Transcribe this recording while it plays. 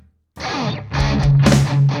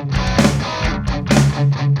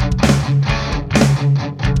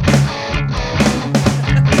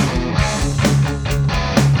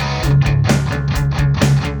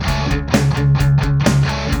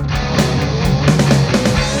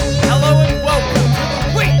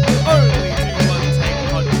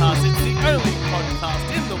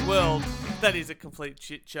a complete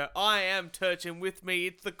shit show. I am Turchin. With me,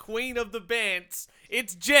 it's the queen of the Bants.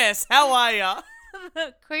 It's Jess. How are ya?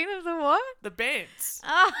 The queen of the what? The Bants.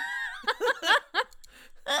 Oh.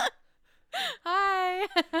 Hi.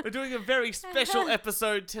 We're doing a very special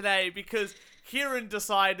episode today because Kieran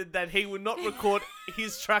decided that he would not record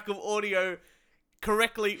his track of audio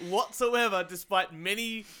correctly whatsoever, despite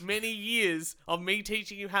many, many years of me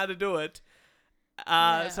teaching him how to do it.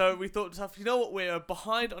 So we thought, you know what, we're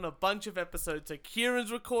behind on a bunch of episodes. So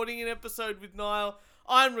Kieran's recording an episode with Niall.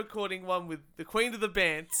 I'm recording one with the queen of the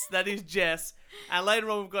Bants, that is Jess. And later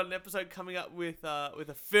on, we've got an episode coming up with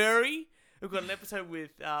a furry. We've got an episode with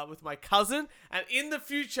my cousin. And in the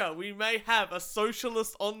future, we may have a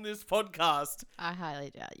socialist on this podcast. I highly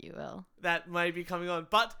doubt you will. That may be coming on.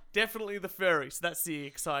 But definitely the furry. So that's the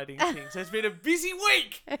exciting thing. So it's been a busy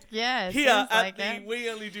week. Yeah, it Here seems at like the it. We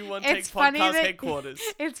Only Do One Take It's funny podcast that- headquarters.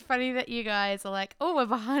 It's funny that you guys are like, oh, we're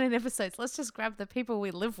behind in episodes. Let's just grab the people we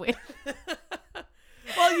live with.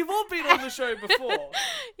 Well, you've all been on the show before.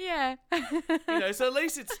 Yeah. So at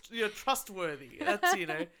least it's trustworthy. That's,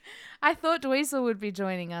 I thought Dweezil would be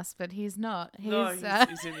joining us, but he's not. He's in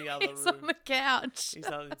the other he's room. on the couch.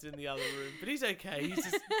 He's in the other room. But he's okay.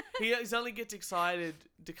 He's only gets excited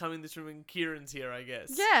to come in this room when Kieran's here, I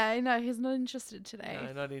guess. Yeah, I know. He's not interested today.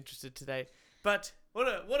 No, not interested today. But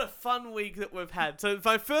what a fun week that we've had. So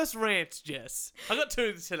my first rant, Jess. I got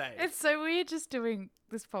two today. It's so weird just doing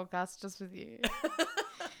this podcast just with you.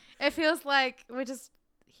 It feels like we're just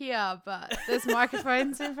here, but there's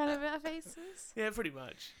microphones in front of our faces. Yeah, pretty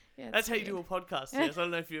much. Yeah, That's how you do a podcast, Jess. I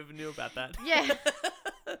don't know if you ever knew about that. Yeah.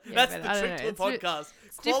 That's but the I don't trick to know. a podcast.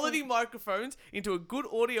 It's Quality microphones into a good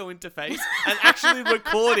audio interface and actually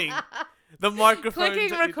recording the microphones.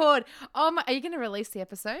 Clicking record. Are you going to release the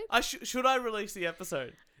episode? Should I release the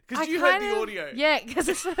episode? Because I you heard kind the of- audio. Yeah, because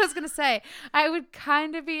that's what I was going to say. I would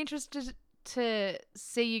kind of be interested to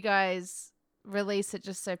see you guys release it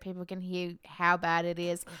just so people can hear how bad it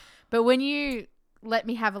is. But when you let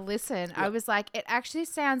me have a listen, I was like, it actually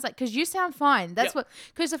sounds like, because you sound fine. That's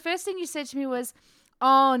because the first thing you said to me was,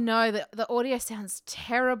 oh no, the audio sounds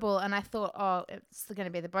terrible. And I thought, oh, it's going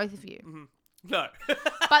to be the both of you. Mm-hmm. No.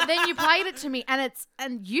 But then you played it to me and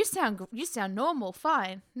you sound normal,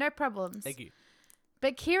 fine, no problems. Thank you.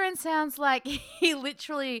 But Kieran sounds like he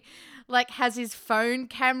literally has his phone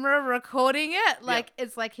camera recording it.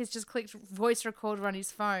 It's like he's just clicked voice recorder on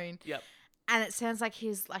his phone. Yep. And it sounds like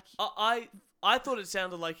he's like... I thought it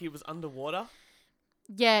sounded like he was underwater.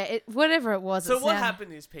 Yeah, whatever it was. So what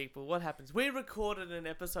happened is, people, what happens? We recorded an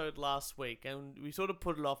episode last week and we sort of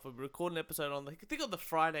put it off. We recorded an episode on, I think, on the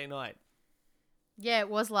Friday night. Yeah, it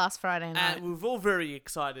was last Friday night. And we were all very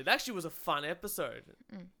excited. Actually, it was a fun episode.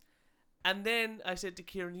 Mm. And then I said to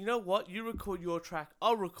Kieran, you know what? You record your track,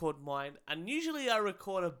 I'll record mine. And usually I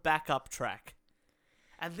record a backup track.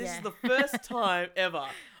 And this is the first time ever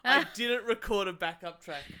I didn't record a backup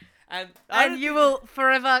track. And you will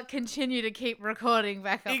forever continue to keep recording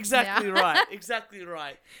backup. Exactly now. right. Exactly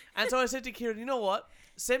right. And so I said to Kieran, you know what?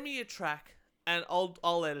 Send me your track and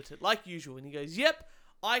I'll edit it like usual. And he goes, yep,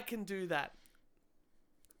 I can do that.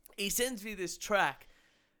 He sends me this track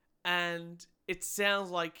and it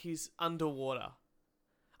sounds like he's underwater.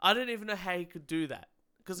 I don't even know how he could do that.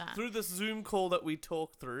 Because through the Zoom call that we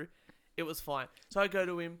talked through, it was fine. So I go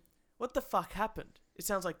to him, what the fuck happened? It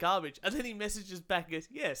sounds like garbage. And then he messages back and goes,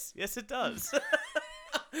 yes it does.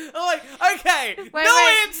 I'm like, okay,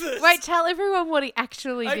 answers. Wait, tell everyone what he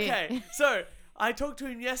actually did. Okay, so I talked to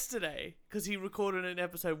him yesterday because he recorded an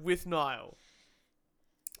episode with Niall.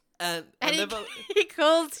 And he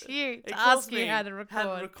calls you to ask you how to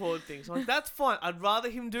record things. I'm like, that's fine. I'd rather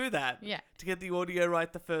him do that to get the audio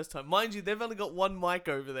right the first time. Mind you, they've only got one mic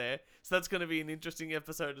over there, so that's going to be an interesting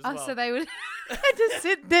episode as well. So they would just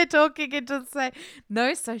sit there talking and just say,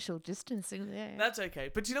 no social distancing there. That's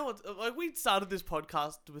okay. But you know what? Like, we started this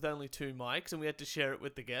podcast with only two mics and we had to share it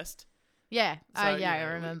with the guest. Yeah. So, I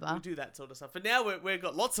remember. We do that sort of stuff. But now we've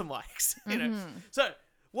got lots of mics, you know. So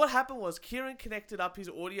what happened was Kieran connected up his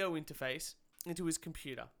audio interface into his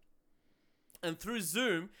computer. And through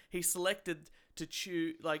Zoom, he selected to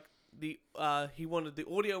choose, he wanted the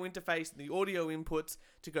audio interface and the audio inputs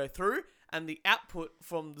to go through and the output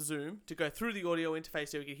from the Zoom to go through the audio interface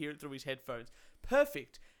so he could hear it through his headphones.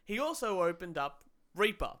 Perfect. He also opened up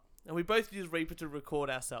Reaper. And we both use Reaper to record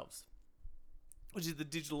ourselves, which is the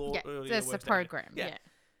digital audio. That's the program. Yeah.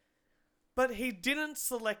 But he didn't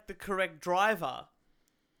select the correct driver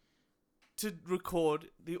to record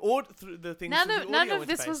the things. None of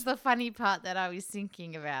this was the funny part that I was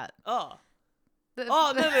thinking about. No,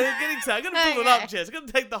 getting sad. I'm going to pull it up, Jess. I'm going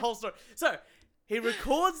to take the whole story. So, He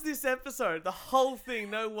records this episode, the whole thing,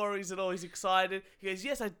 no worries at all. He's excited. He goes,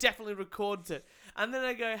 yes, I definitely recorded it. And then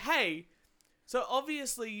I go, hey, so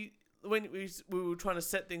obviously when we were trying to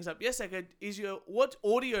set things up yesterday, I go, what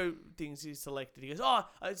audio things you selected? He goes, oh,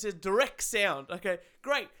 it says direct sound. Okay,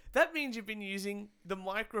 great. That means you've been using the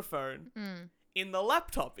microphone in the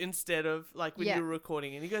laptop instead of like when you were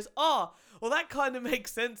recording. And he goes, oh, well, that kind of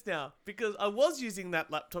makes sense now because I was using that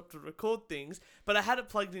laptop to record things, but I had it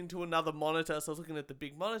plugged into another monitor, so I was looking at the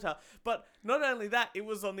big monitor. But not only that, it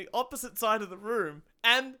was on the opposite side of the room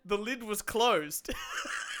and the lid was closed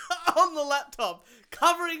on the laptop,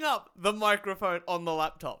 covering up the microphone on the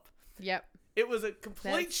laptop. Yep. It was a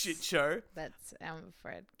complete shit show. That's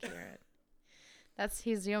Fred Kieran.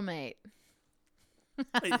 He's your mate.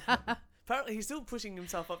 Apparently, he's still pushing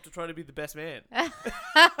himself up to try to be the best man.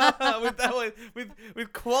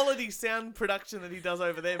 with quality sound production that he does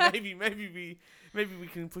over there. Maybe we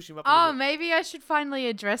can push him up. Oh, maybe I should finally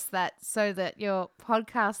address that so that your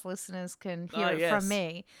podcast listeners can hear it from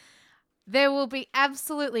me. There will be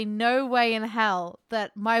absolutely no way in hell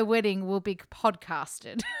that my wedding will be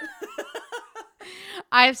podcasted.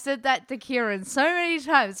 I've said that to Kieran so many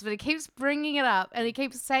times, but he keeps bringing it up and he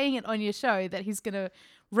keeps saying it on your show that he's going to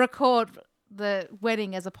record the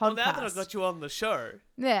wedding as a podcast. Well, now that I've got you on the show,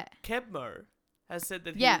 Kebmo has said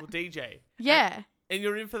that he will DJ. Yeah. And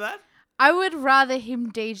you're in for that? I would rather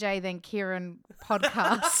him DJ than Kieran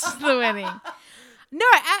podcast the wedding. No,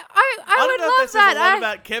 I would love that. A lot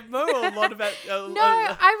about Kebmo or a lot about... No,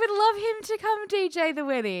 I would love him to come DJ the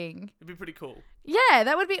wedding. It'd be pretty cool. Yeah,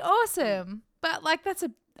 that would be awesome. But like, that's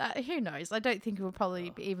who knows? I don't think we'll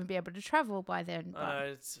probably even be able to travel by then.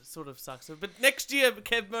 It sort of sucks. But next year,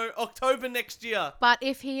 Kebmo, October next year. But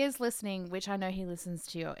if he is listening, which I know he listens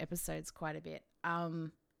to your episodes quite a bit,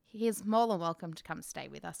 he is more than welcome to come stay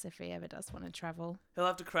with us if he ever does want to travel. He'll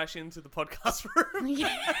have to crash into the podcast room.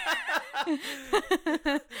 Yeah.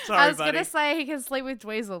 Sorry, I was going to say he can sleep with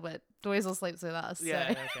Dweezil, but Dweezil sleeps with us. Yeah,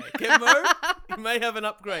 so. okay. Kebmo, you may have an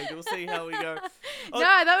upgrade. We'll see how we go. No,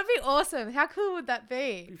 that would be awesome. How cool would that be?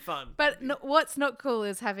 It'd be fun. But what's not cool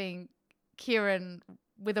is having Kieran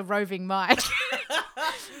with a roving mic.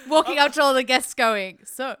 Walking up to all the guests going,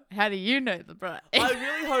 so how do you know the bride? I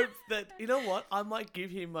really hope that, you know what, I might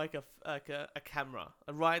give him like a camera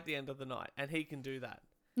right at the end of the night and he can do that.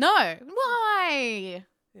 No, why?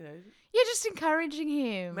 You know, you're just encouraging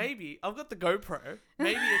him. Maybe. I've got the GoPro.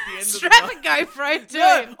 Maybe at the end Strap of the night. a GoPro to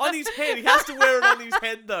No, him. on his head. He has to wear it on his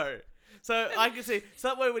head though. So I can see. So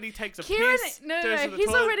that way when he takes a Kieran, piss, no, goes to the he's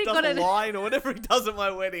toilet, already does got a it. line or whatever he does at my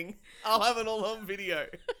wedding, I'll have it all on video.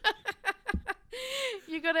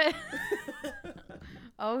 You gotta...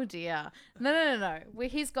 Oh dear. No.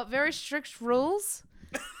 He's got very strict rules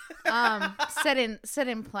set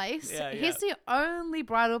in place. Yeah. He's the only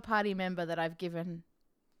bridal party member that I've given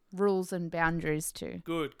rules and boundaries to.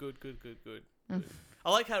 Good.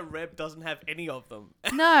 I like how Reb doesn't have any of them.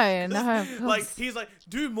 No, of course. Like, he's like,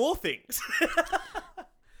 do more things.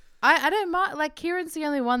 I don't mind. Like, Kieran's the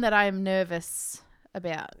only one that I am nervous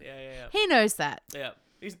about. Yeah. He knows that. Yeah.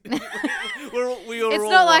 It's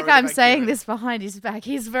not like I'm saying this behind his back.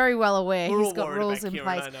 He's very well aware. He's got rules in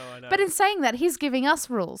place. I know. But in saying that, he's giving us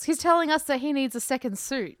rules. He's telling us that he needs a second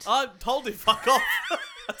suit. I told him, fuck off.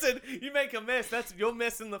 I said, you make a mess. That's your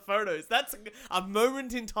mess in the photos. That's a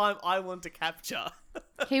moment in time I want to capture.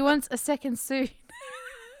 He wants a second suit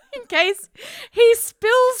in case he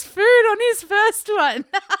spills food on his first one.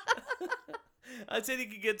 I said he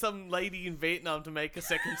could get some lady in Vietnam to make a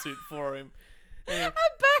second suit for him. A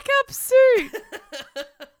backup suit.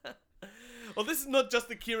 Well, this is not just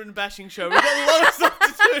the Kieran bashing show. We've got a lot of stuff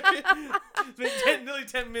to do. It's been nearly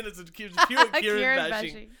 10 minutes of pure Kieran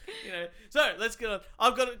bashing. You know, so let's get on.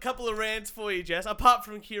 I've got a couple of rants for you, Jess. Apart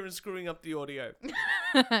from Kieran screwing up the audio.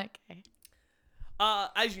 Okay.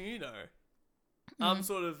 As you know, I'm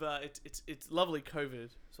sort of it's lovely COVID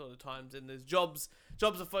sort of times, and there's jobs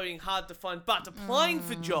are finding hard to find, but applying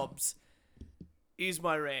for jobs is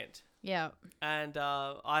my rant. Yeah. And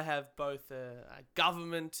I have both a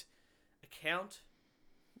government account,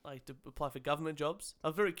 like to apply for government jobs.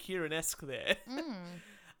 I'm very Kieran-esque there.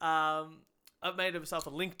 I've made myself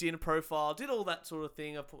a LinkedIn profile, did all that sort of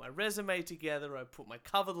thing. I put my resume together. I put my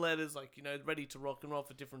cover letters, like, you know, ready to rock and roll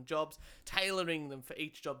for different jobs, tailoring them for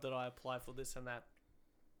each job that I apply for, this and that.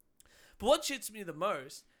 But what shits me the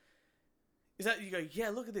most is that you go, yeah,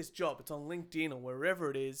 look at this job. It's on LinkedIn or wherever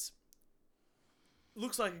it is.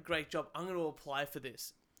 Looks like a great job. I'm going to apply for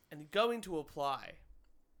this. And you go in to apply.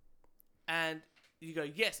 And you go,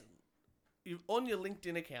 yes. You're on your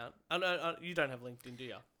LinkedIn account. I know you don't have LinkedIn, do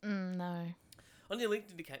you? No. On your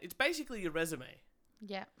LinkedIn account, it's basically your resume.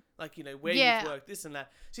 Yeah. Like, you know, where Yeah. you've worked, this and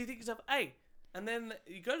that. So you think to yourself, hey, and then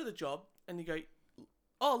you go to the job and you go,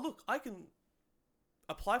 oh, look, I can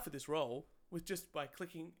apply for this role with just by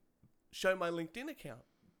clicking show my LinkedIn account.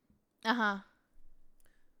 Uh-huh.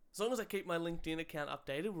 As long as I keep my LinkedIn account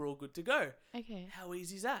updated, we're all good to go. Okay. How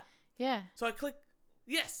easy is that? Yeah. So I click,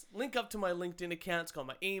 yes, link up to my LinkedIn account. It's got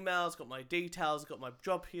my emails, it's got my details, it's got my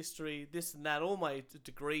job history, this and that, all my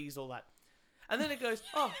degrees, all that. And then it goes,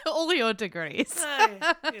 oh, All your degrees. hey,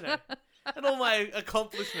 you know, and all my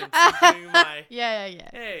accomplishments. And doing my, yeah.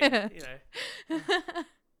 hey, you know.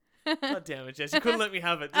 God damn it, Jess, you couldn't let me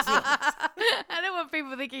have it. Just once. I don't want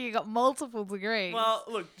people thinking you got multiple degrees. Well,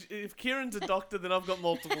 look, if Kieran's a doctor, then I've got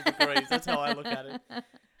multiple degrees. That's how I look at it.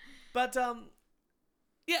 But,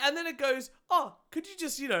 yeah, and then it goes, oh, could you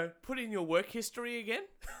just, you know, put in your work history again?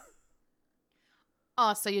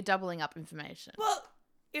 Oh, so you're doubling up information. Well,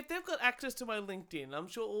 if they've got access to my LinkedIn, I'm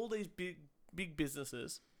sure all these big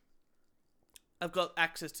businesses have got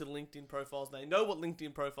access to LinkedIn profiles. They know what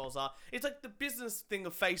LinkedIn profiles are. It's like the business thing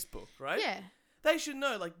of Facebook, right? Yeah. They should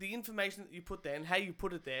know, like, the information that you put there and how you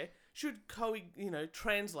put it there should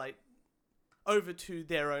translate over to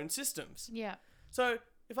their own systems. Yeah. So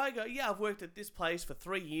if I go, yeah, I've worked at this place for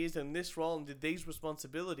 3 years in this role and did these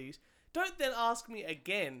responsibilities, don't then ask me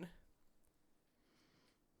again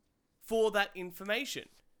for that information.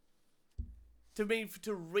 To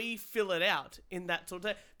refill it out in that sort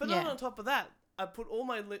of day. But not on top of that, I put all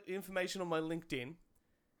my information on my LinkedIn,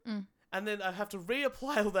 and then I have to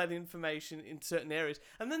reapply all that information in certain areas.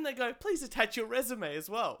 And then they go, please attach your resume as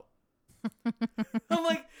well. I'm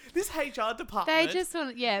like, this HR department. They just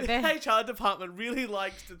want, The HR department really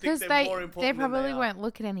likes to think because they're more important. They probably than they won't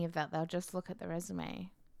look at any of that. They'll just look at the resume.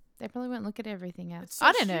 They probably won't look at everything else. It's so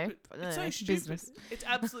I don't stupid. know. It's so stupid. Business. It's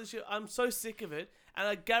absolutely stupid. I'm so sick of it, and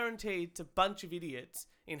I guarantee it's a bunch of idiots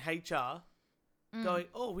in HR going,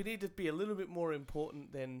 "Oh, we need to be a little bit more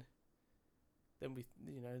important than we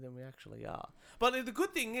actually are." But the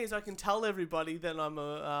good thing is, I can tell everybody that I'm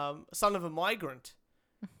a son of a migrant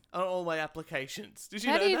on all my applications. Did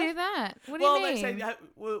you How know do you that? do that? What do Well, you mean? they say,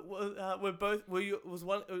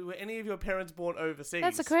 were any of your parents born overseas?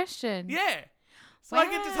 That's a question. Yeah. So I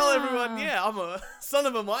get to tell everyone, Wow. yeah, I'm a son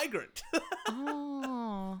of a migrant.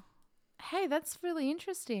 Oh. Hey, that's really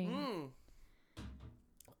interesting.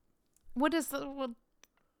 What is the...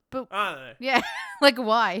 But I don't know. yeah, like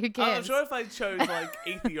why? Who cares? I'm sure if I chose like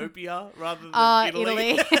Ethiopia rather than Italy.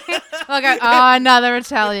 Italy. I'll go, another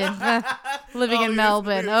Italian living in look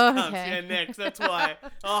Melbourne. at this Oh, cunt. okay. Yeah, next. That's why.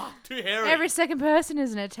 Oh, too hairy. Every second person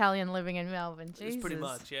is an Italian living in Melbourne. Jesus. It's pretty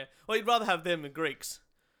much, yeah. Well, you'd rather have them than Greeks.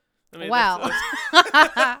 I mean, Wow.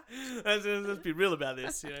 let's be real about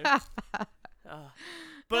this, you know.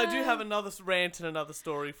 But I do have another rant and another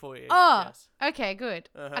story for you. Oh, Yes. okay, good.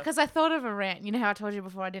 Uh-huh. Because I thought of a rant. You know how I told you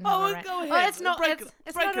before I didn't have a rant. Go ahead. Oh, it's not. Break It's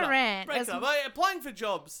break not it a up. rant. Break It's- it up. Hey, applying for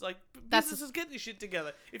jobs, like That's- businesses, get your shit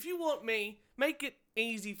together. If you want me, make it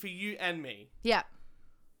easy for you and me. Yeah.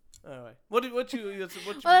 Anyway, what you Well,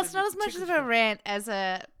 it's not as much of a rant as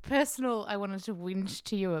a personal. I wanted to whinge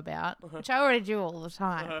to you about, which I already do all the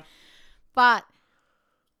time. But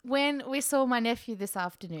when we saw my nephew this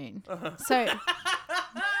afternoon,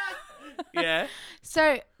 Yeah.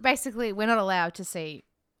 So basically, we're not allowed to see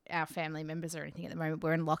our family members or anything at the moment.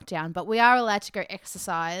 We're in lockdown, but we are allowed to go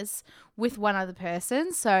exercise with one other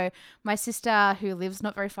person. So my sister, who lives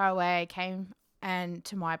not very far away, came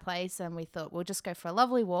to my place, and we thought we'll just go for a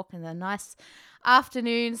lovely walk in the nice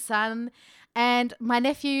afternoon sun. And my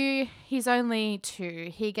nephew, he's only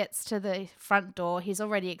 2. He gets to the front door. He's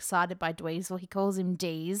already excited by Dweezil. He calls him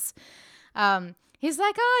Deez. He's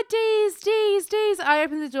like, oh, Deez. I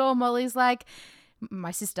open the door. Molly's like,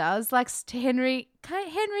 my sister's like to Henry,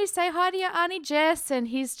 Henry, say hi to your Auntie Jess. And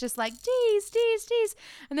he's just like, Deez.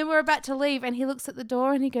 And then we're about to leave, and he looks at the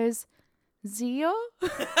door and he goes, Zio?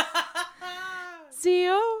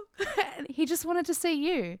 Zio? He just wanted to see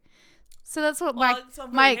you. So that's what my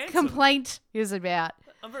handsome. complaint is about.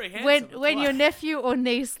 I'm very handsome. When your nephew or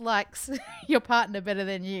niece likes your partner better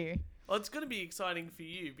than you. Well, it's going to be exciting for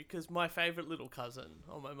you because my favourite little cousin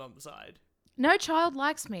on my mum's side. No child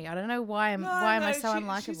likes me. I don't know why am I so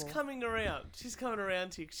unlikable. She's coming around. She's coming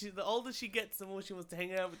around to you. The older she gets, the more she wants to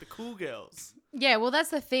hang out with the cool girls. Yeah, well, that's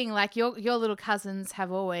the thing. Like your little cousins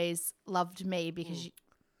have always loved me because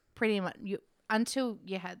pretty much until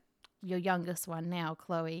you had your youngest one now,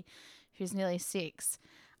 Chloe, who's nearly 6.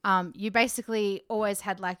 You basically always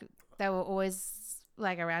had they were always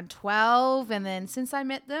like around 12, and then since I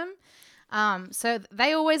met them, so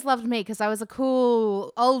they always loved me because I was a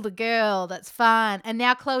cool older girl that's fun. And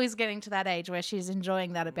now Chloe's getting to that age where she's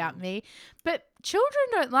enjoying that about me. But children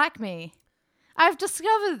don't like me. I've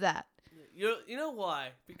discovered that. You know why?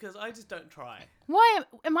 Because I just don't try. Why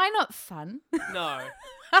am I not fun? No.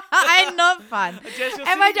 I'm not fun. Jess, you're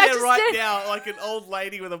Am I sitting there just right did- now like an old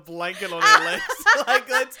lady with a blanket on her legs. Like,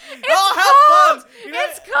 let's It's have cold. fun.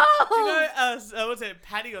 It's cold. You know, what's it,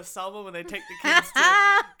 Patty or Selma when they take the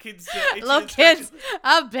kids to itchy Look, instructions? kids,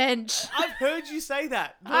 a bench. I've heard you say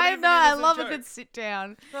that. Not I even know. I as love a joke. good sit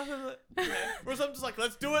down. Whereas I'm just like,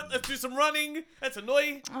 let's do it. Let's do some running. Let's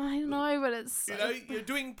annoy. I know, but it's so... You know, you're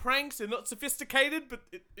doing pranks. They're not sophisticated, but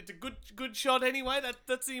it's a good shot anyway.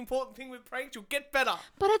 That's the important thing with pranks. You'll get better.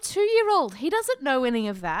 But a 2-year-old, he doesn't know any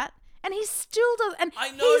of that. And he still does. And I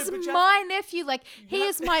know, he's but you my nephew. Like, he have-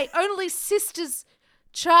 is my only sister's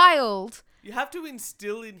child. You have to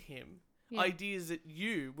instill in him Yeah. ideas that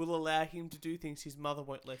you will allow him to do things his mother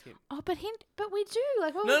won't let him. Oh, but we do.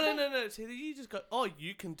 Like, what No, was no, no, no. See, you just go, oh,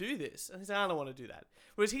 you can do this. And he's like, I don't want to do that.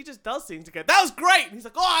 Whereas he just does things and go, that was great. And he's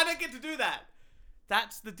like, oh, I don't get to do that.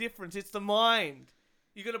 That's the difference. It's the mind.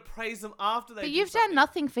 You got to praise them after they But do you've done something.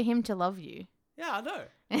 nothing for him to love you. Yeah, I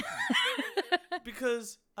know.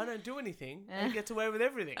 Because I don't do anything and he gets away with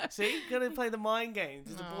everything. See? You got to play the mind games.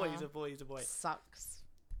 He's a boy, he's a boy, he's a boy. Sucks.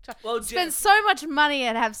 Well, Spend so much money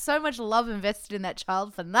and have so much love invested in that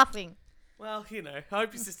child for nothing. Well, you know, I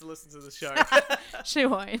hope your sister listens to the show. She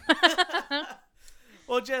won't.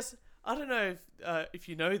 Well, Jess, I don't know if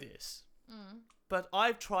you know this, but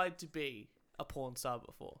I've tried to be a porn star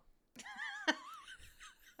before.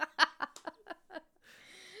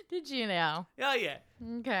 Did you now? Oh, yeah.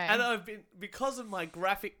 Okay. And I've been, because of my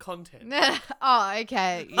graphic content, Oh,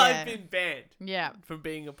 okay. Yeah. I've been banned Yeah. from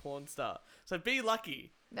being a porn star. So be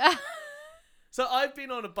lucky. So I've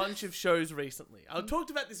been on a bunch of shows recently. I talked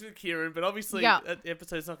about this with Kieran, but obviously Yeah. the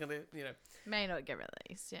episode's not going to, May not get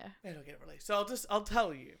released, yeah. may not get released. So I'll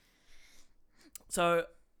tell you. So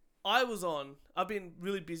I've been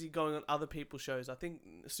really busy going on other people's shows. I think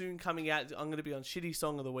soon coming out, I'm going to be on Shitty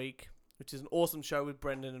Song of the Week, which is an awesome show with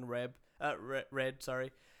Brendan and Red,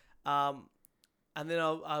 sorry. And then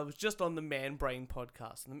I was just on the Man Brain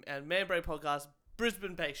podcast. And Man Brain podcast,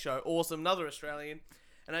 Brisbane-based show, awesome, another Australian.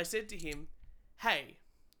 And I said to him, hey,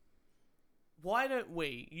 why don't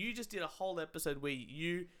you just did a whole episode where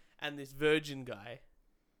you and this virgin guy,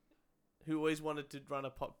 who always wanted to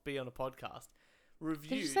be on a podcast, reviewed...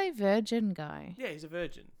 Did you say virgin guy? Yeah, he's a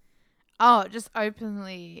virgin. Oh, just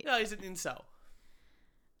openly. No, he's an incel.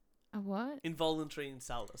 A what? Involuntary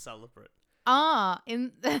celebrant. Ah,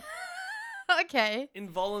 in. Okay.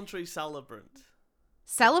 Involuntary celebrant.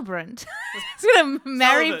 Celebrant. He's gonna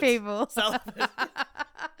marry Celibate. people. Celibate.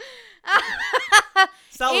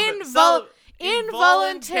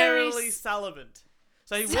 Involuntarily celibate.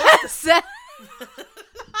 So he wants to,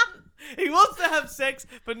 he wants to have sex,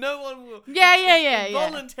 but no one will. Yeah.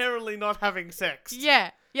 Involuntarily not having sex.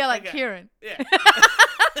 Yeah, like Okay. Kieran. Yeah.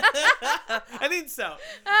 An incel.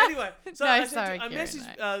 Anyway, so No, I sorry, Kieran,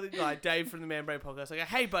 messaged the guy, Dave from the Man Brain podcast. I go,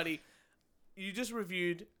 hey, buddy, you just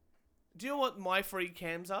reviewed. Do you know what my free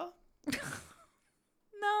cams are?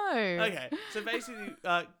 No. Okay, so basically,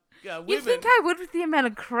 women, You think I would with the amount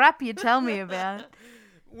of crap you tell me about?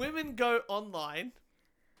 women go online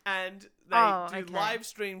and they Oh, do okay. live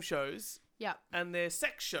stream shows Yep. and they're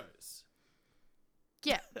sex shows.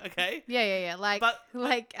 Yeah. Okay? Yeah. Like But-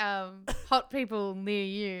 hot people near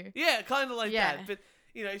you. Yeah, kind of like Yeah. that. But,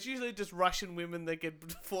 it's usually just Russian women that get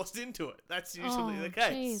forced into it. That's usually the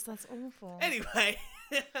case. Jeez, that's awful. Anyway,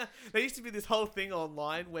 there used to be this whole thing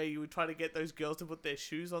online where you would try to get those girls to put their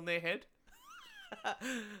shoes on their head.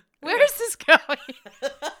 Where is this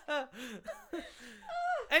going?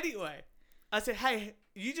 Anyway, I said, hey,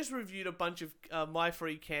 you just reviewed a bunch of My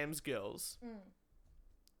Free Cams girls.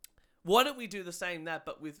 Why don't we do the same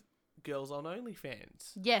but with girls on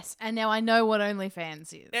OnlyFans? Yes, and now I know what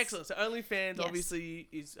OnlyFans is. Excellent. So OnlyFans Yes. obviously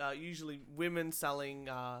is usually women selling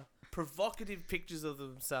provocative pictures of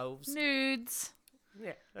themselves. Nudes.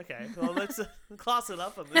 Yeah, okay. Well, let's class it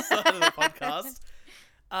up on this side of the podcast.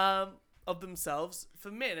 Of themselves.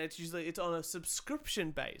 For men, it's on a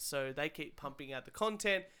subscription base. So they keep pumping out the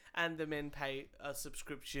content and the men pay a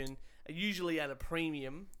subscription, usually at a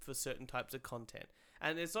premium for certain types of content.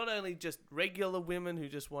 And it's not only just regular women who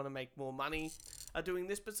just want to make more money are doing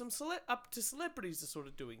this, but some up to celebrities are sort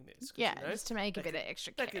of doing this. 'Cause, Yeah, just to make a bit of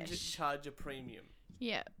extra They cash. can just charge a premium.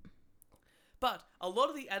 Yeah. But a lot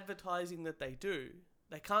of the advertising that they do,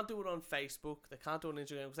 they can't do it on Facebook, they can't do it on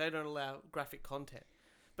Instagram because they don't allow graphic content.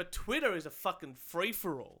 But Twitter is a fucking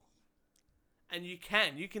free-for-all. And you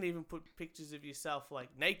can even put pictures of yourself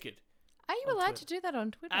like naked. Are you On allowed Twitter. to do that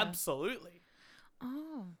on Twitter? Absolutely.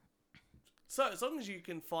 Oh. So as long as you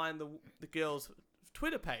can find the girl's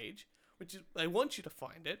Twitter page, which is they want you to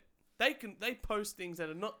find it, they post things that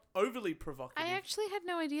are not overly provocative. I actually had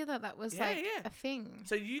no idea that was a thing.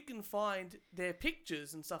 So you can find their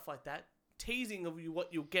pictures and stuff like that, teasing of you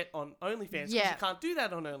what you'll get on OnlyFans. Because you can't do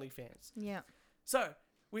that on OnlyFans. Yeah. So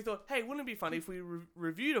we thought, hey, wouldn't it be funny if we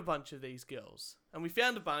reviewed a bunch of these girls? And we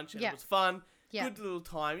found a bunch, and it was fun. Yeah. Good little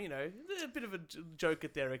time, a bit of a joke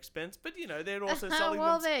at their expense, but they're also selling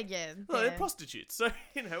they're prostitutes, so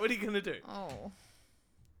what are you gonna do? Oh,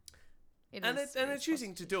 they're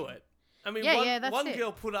choosing to do it. I mean, one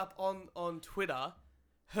girl put up on Twitter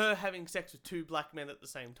her having sex with 2 black men at the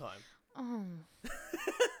same time. Oh,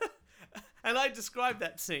 and I described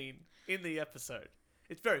that scene in the episode.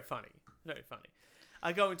 It's very funny, very funny.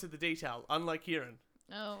 I go into the detail, unlike Kieran.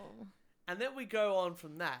 Oh, and then we go on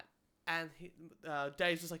from that. And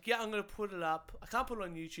Dave's just like, yeah, I'm going to put it up. I can't put it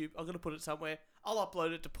on YouTube. I'm going to put it somewhere. I'll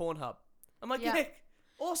upload it to Pornhub. I'm like, yeah,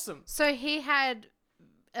 awesome. So he had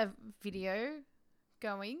a video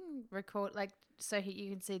going, so you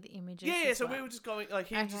can see the images. Yeah, so we were just going,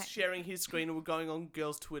 he was just sharing his screen and we're going on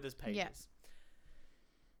girls' Twitter's pages. Yeah.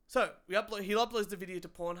 So he uploads the video to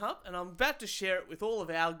Pornhub and I'm about to share it with all of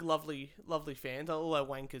our lovely, lovely fans, all our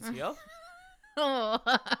wankers here. Oh.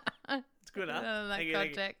 It's good, huh? That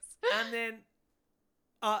context. And then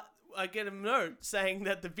I get a note saying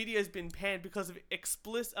that the video's been banned because of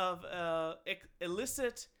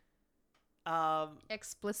illicit.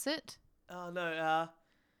 Explicit?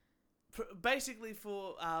 Basically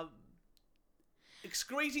for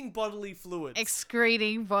excreting bodily fluids.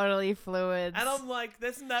 Excreting bodily fluids. And I'm like,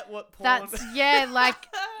 isn't that what porn? That's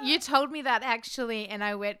you told me that actually, and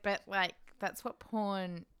I went, but that's what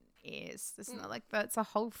porn is. It's not that's a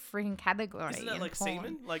whole freaking category. Isn't that like porn.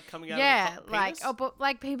 semen, like coming out of the penis?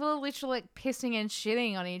 but people are literally pissing and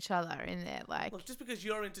shitting on each other in there, Look, just because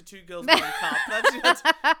you're into 2 girls in one cup, that's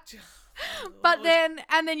but then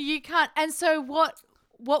you can't. And so what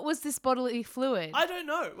was this bodily fluid? I don't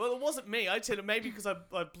know. Well, it wasn't me. I said it maybe because I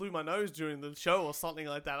blew my nose during the show or something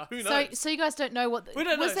like that. Who knows? So you guys don't know what. We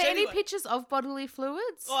don't know. Was there any pictures of bodily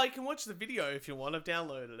fluids? Oh, you can watch the video if you want. I've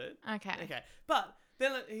downloaded it. Okay. But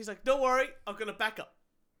then he's like, don't worry, I'm going to back up.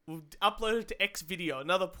 We'll upload it to Xvideo,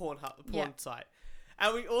 another porn site.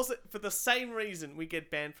 And we also, for the same reason, we get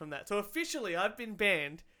banned from that. So officially, I've been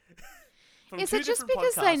banned from 2 different podcasts. Is it just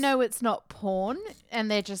because they know it's not porn and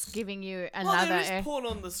they're just giving you another... Well, there is porn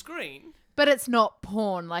on the screen. But it's not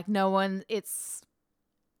porn. It's...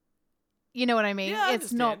 You know what I mean? Yeah,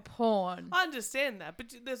 it's not porn. I understand that.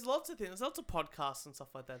 But there's lots of things. There's lots of podcasts and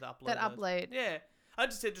stuff like that that upload. Yeah. I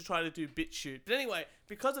just had to try to do BitChute. But anyway,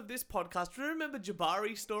 because of this podcast, do you remember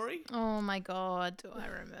Jabari's story? Oh my God, do I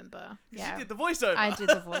remember? Yeah. She did the voiceover. I did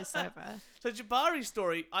the voiceover. So Jabari's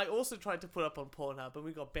story, I also tried to put up on Pornhub and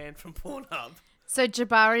we got banned from Pornhub. So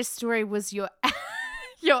Jabari's story was your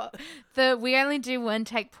the We Only Do One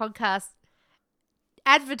Take podcast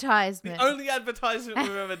advertisement. The only advertisement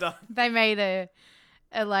we've ever done. They made a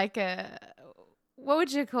what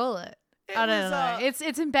would you call it? I don't know.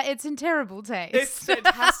 It's in terrible taste. It's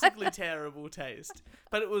fantastically terrible taste.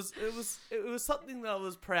 But it was something that I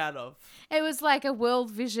was proud of. It was like a World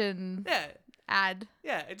Vision ad.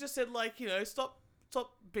 Yeah, it just said stop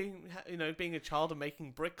being being a child and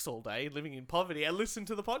making bricks all day, living in poverty, and listen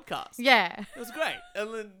to the podcast. Yeah. It was great.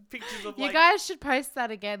 And then pictures of you guys should post that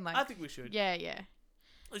again. I think we should. Yeah.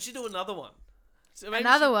 We should do another one. So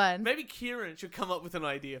one. Maybe Kieran should come up with an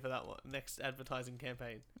idea for that one next advertising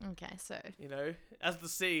campaign. Okay, so as the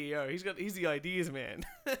CEO, he's the ideas man,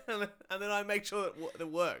 and then I make sure that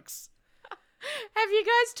it works. Have you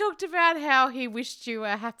guys talked about how he wished you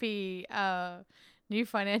a happy new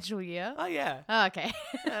financial year? Oh yeah. Oh, okay.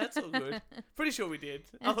 Yeah, that's all good. Pretty sure we did.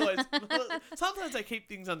 Otherwise, sometimes I keep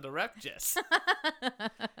things under wrap, Jess. So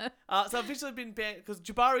I've officially been banned because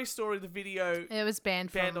Jabari's story, the video, it was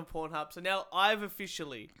banned on Pornhub. So now I've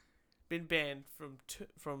officially been banned from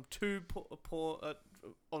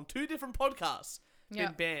on 2 different podcasts.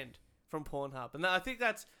 Been banned from Pornhub, and I think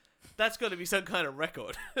that's got to be some kind of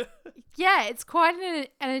record. Yeah, it's quite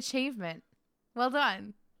an achievement. Well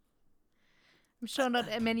done. I'm sure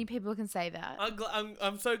not many people can say that.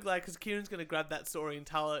 I'm so glad because Kieran's going to grab that story and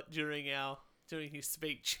tell it during his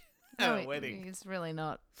speech at our wedding. It's really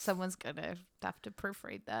not. Someone's going to have to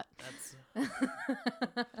proofread that. We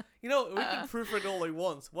can proofread all he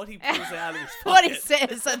wants. What he pulls out of his pocket. What he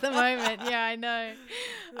says at the moment. Yeah, I know.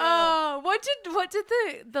 Oh, what did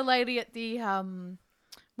the lady at the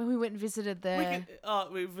when we went and visited the.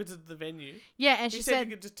 We visited the venue. Yeah, and She she said said.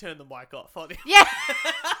 you could just turn the mic off on it. Yeah.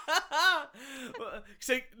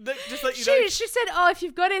 So just let you know. She said, "Oh, if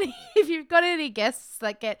you've got any guests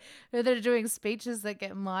that are doing speeches that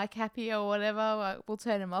get mic happy or whatever, like, we'll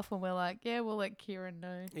turn them off." And we're like, "Yeah, we'll let Kieran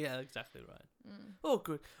know." Yeah, exactly right. Oh,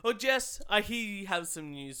 good. Well, Jess, I hear you have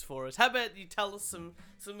some news for us. How about you tell us some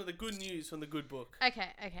of the good news from the good book? Okay,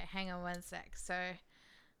 hang on one sec. So,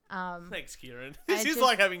 Thanks, Kieran. This is just-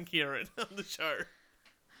 like having Kieran on the show.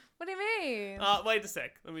 what do you mean? Wait a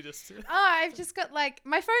sec. Let me just. Oh, I've just got like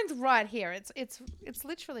my phone's right here. It's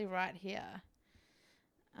literally right here.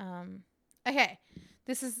 Okay.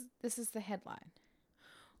 This is the headline.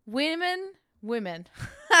 Women.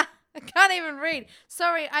 I can't even read.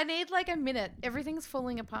 Sorry, I need like a minute. Everything's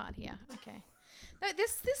falling apart here. Okay. No,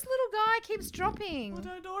 this little guy keeps dropping. Well,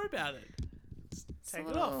 don't worry about it. Just It's a take it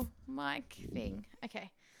little off. mic thing.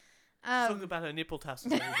 Okay. She's talking about her nipple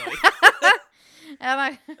tassels, everybody.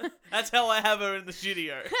 And That's how I have her in the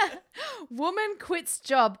studio. woman quits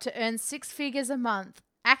job to earn 6 figures a month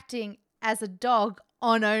acting as a dog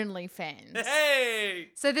on OnlyFans. Hey!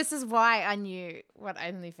 So this is why I knew what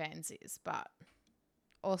OnlyFans is, but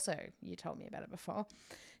also you told me about it before.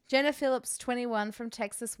 Jenna Phillips, 21, from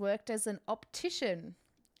Texas, worked as an optician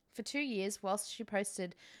for 2 years whilst she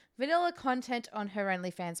posted vanilla content on her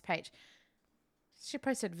OnlyFans page. She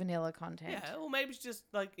posted vanilla content. Yeah, or maybe she's just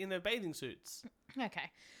like in her bathing suits.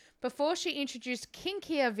 Okay. Before she introduced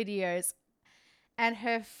kinkier videos and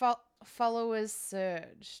her followers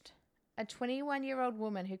surged. A 21-year-old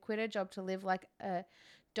woman who quit her job to live like a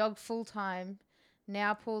dog full-time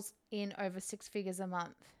now pulls in over 6 figures a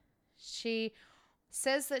month. She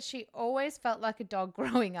says that she always felt like a dog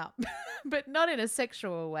growing up, but not in a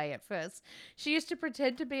sexual way at first. She used to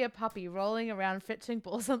pretend to be a puppy rolling around fetching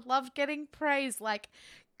balls and loved getting praise like,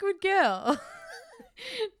 good girl.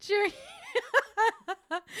 During...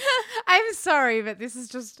 I'm sorry, but this is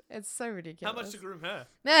just, it's so ridiculous. How much to groom her?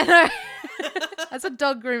 No. As a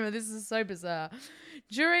dog groomer, this is so bizarre.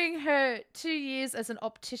 During her 2 years as an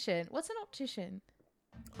optician, what's an optician?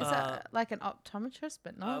 Is that like an optometrist,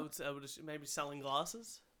 but not? I would assume maybe selling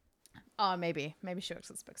glasses. Oh, maybe she works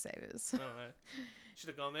at Specsavers. I don't know. Should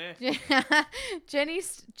have gone there.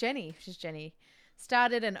 She's Jenny,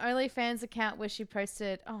 started an OnlyFans account where she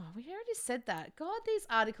posted. Oh, we already said that. God, these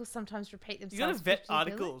articles sometimes repeat themselves. You gotta vet 50 billion.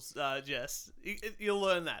 articles, Jess. You'll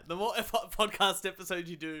learn that. The more podcast episodes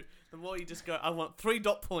you do, the more you just go, I want 3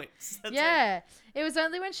 dot points. That's Yeah. It was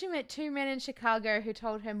only when she met 2 men in Chicago who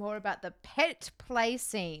told her more about the pet play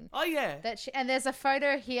scene. Oh, yeah. And there's a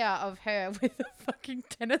photo here of her with a fucking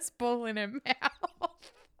tennis ball in her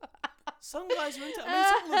mouth. Some guys are into,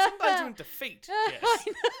 some guys are into feet, Jess. I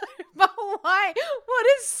know, but why? What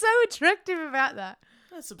is so attractive about that?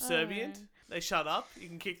 They're subservient. They shut up. You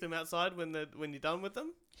can kick them outside when you're done with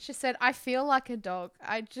them. She said, I feel like a dog.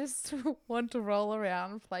 I just want to roll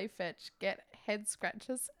around, play fetch, get head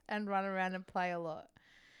scratches, and run around and play a lot.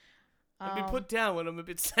 I'd be put down when I'm a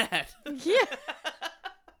bit sad. Yeah.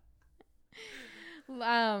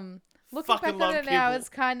 Looking Fucking back on love it now, kibble. it's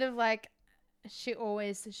kind of like she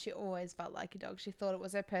always felt like a dog. She thought it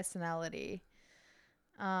was her personality.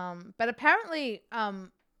 But apparently,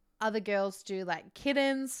 other girls do like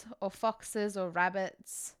kittens or foxes or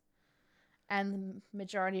rabbits, and the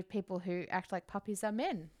majority of people who act like puppies are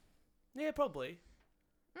men. Yeah, probably.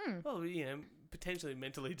 Mm. Well, potentially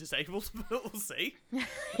mentally disabled, but we'll see. Yeah.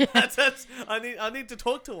 That's I need to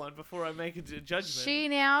talk to one before I make a judgment. She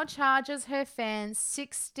now charges her fans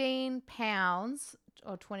 £16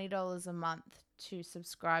 or $20 a month to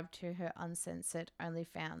subscribe to her uncensored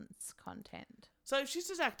OnlyFans content. So she's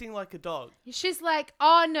just acting like a dog. She's like,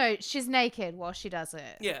 oh no, she's naked while she does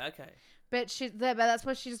it. Yeah, okay. But that's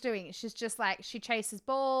what she's doing. She's just like, she chases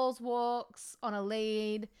balls, walks on a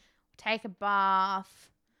lead, take a bath.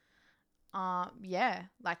 Yeah,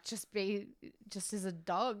 like just as a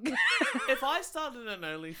dog. If I started an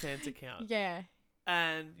OnlyFans account Yeah.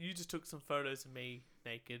 and you just took some photos of me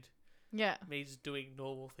naked, Yeah. me just doing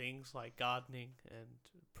normal things like gardening and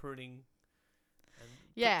pruning and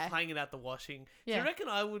Yeah. hanging out the washing, do Yeah. you reckon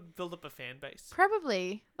I would build up a fan base?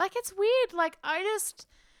 Probably. Like, it's weird. Like, I just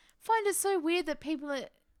find it so weird that people are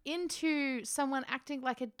into someone acting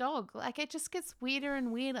like a dog. Like, it just gets weirder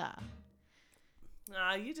and weirder.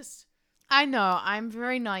 Nah, you just... I know. I'm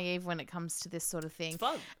very naive when it comes to this sort of thing. It's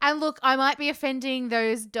fun. And look, I might be offending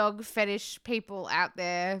those dog fetish people out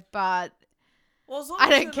there, but Well, as long I as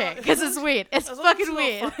don't they're care not- because it's weird. It's as long as fucking they're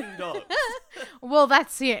weird. not fucking dogs. Well,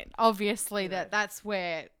 that's it. Obviously, Yeah. that's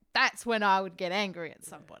when I would get angry at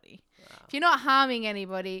somebody. Wow. If you're not harming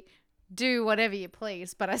anybody, do whatever you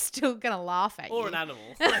please, but I'm still gonna laugh at you. Or an animal.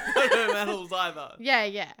 Like, I don't know animals either. Yeah.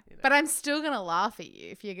 You know. But I'm still gonna laugh at you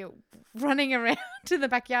if you go running around to the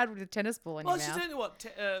backyard with a tennis ball in Well, your she's mouth. only what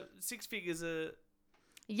 6 figures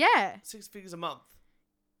Yeah. 6 figures a month.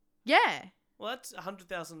 Yeah. Well, that's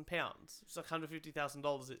 £100,000. It's like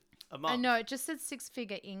 $150,000 a month. I know. It just said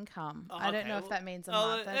 6-figure income. Oh, I don't okay, know if well- that means a Oh,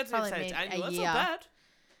 month. That that's probably say means it's annual. a That's year. not bad.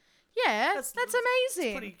 Yeah, That's- that's It's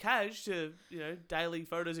amazing. pretty cash to, daily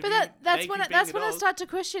photos of But you that's when naked that's being when a I dog. start to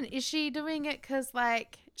question: is she doing it because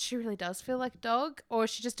like she really does feel like a dog, or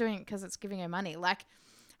is she just doing it because it's giving her money? Like,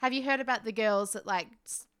 have you heard about the girls that like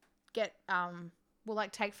get will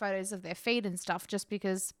like take photos of their feet and stuff just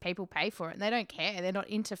because people pay for it and they don't care, they're not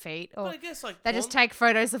into feet, or But I guess like they just take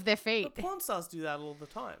photos of their feet. But porn stars do that all the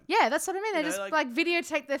time. Yeah, that's what I mean. They You know, just like- like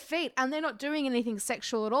videotape their feet and they're not doing anything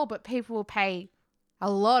sexual at all, but people will pay a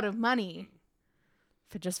lot of money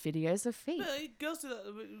for just videos of feet. No, girls do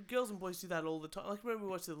that. Girls and boys do that all the time. Like remember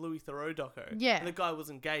we watched the Louis Theroux doco. Yeah. And the guy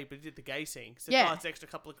wasn't gay, but he did the gay scene. So Yeah. it's extra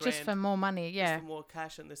couple of grand. Just for more money, just yeah. for more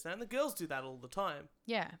cash and this and that. And the girls do that all the time.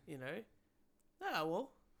 Yeah.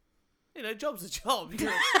 Well, job's a job. You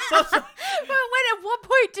know. But at what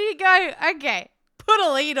point do you go, okay, put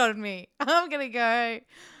a lead on me. I'm going to go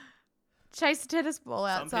chase a tennis ball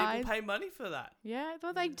Some outside. people pay money for that. Yeah,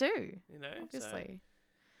 well, they do, So. obviously.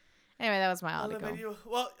 Anyway, that was my Well,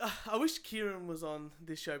 article. I wish Kieran was on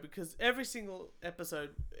this show because every single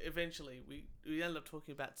episode, eventually, we end up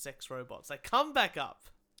talking about sex robots. They come back up.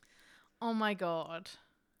 Oh, my God.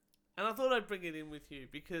 And I thought I'd bring it in with you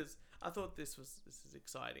because I thought this is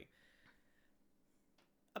exciting.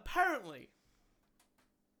 Apparently,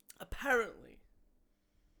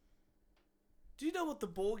 do you know what the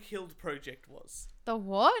Borg-Hild project was? The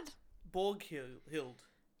what? Borg-Hild.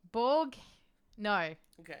 Borg? No.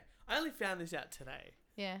 Okay. I only found this out today.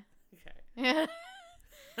 Yeah. Okay. Yeah.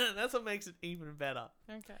 That's what makes it even better.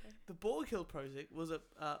 Okay. The Borg-Hild project was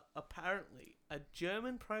apparently a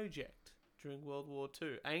German project during World War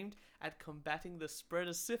II aimed at combating the spread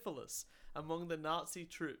of syphilis among the Nazi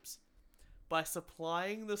troops by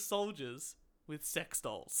supplying the soldiers with sex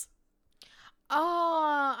dolls.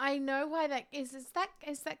 Oh, I know why that is. Is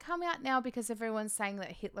that come out now because everyone's saying that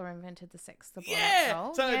Hitler invented the sex doll?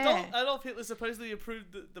 Yeah! So yeah. Adolf Hitler supposedly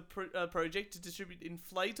approved the project to distribute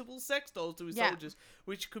inflatable sex dolls to his Yeah. soldiers,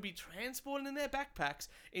 which could be transported in their backpacks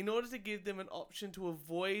in order to give them an option to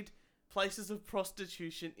avoid places of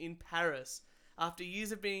prostitution in Paris. After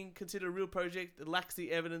years of being considered a real project, it lacks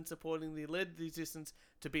the evidence supporting the alleged existence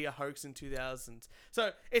to be a hoax in 2000s.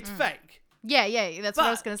 So it's fake. Yeah, that's what I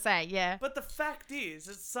was But- going to say, yeah. But the fact is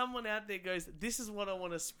that someone out there goes, this is what I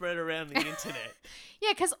want to spread around the internet. Yeah,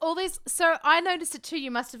 because all these... So I noticed it too. You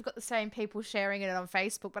must have got the same people sharing it on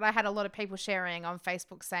Facebook, but I had a lot of people sharing on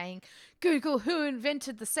Facebook saying, Google who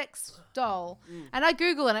invented the sex doll. And I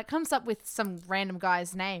Google and it comes up with some random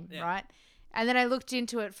guy's name, Yeah. right? And then I looked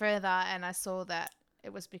into it further and I saw that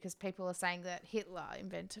it was because people are saying that Hitler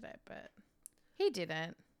invented it, but he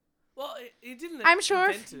didn't. Well, he didn't I'm sure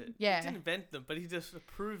invent it. yeah. He didn't invent them, but he just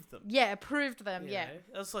approved them. Yeah, approved them, You yeah. know?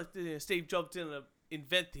 That's like Steve Jobs didn't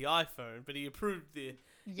invent the iPhone, but he approved the,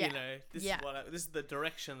 Yeah. this Yeah. is this is the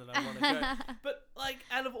direction that I want to go. But, like,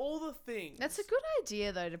 out of all the things... That's a good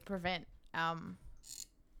idea, though, to prevent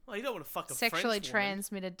Well, you don't want to fuck a sexually French woman.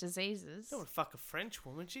 transmitted diseases. You don't want to fuck a French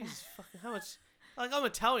woman. Jesus, fucking how much... Like, I'm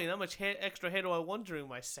Italian. How much extra hair do I want during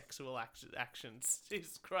my sexual actions?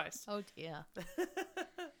 Jesus Christ. Oh, dear.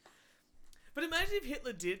 But imagine if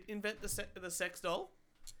Hitler did invent the sex doll.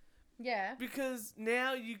 Yeah. Because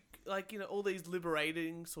now you, like, all these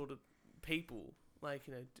liberating sort of people, like,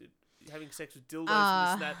 having sex with dildos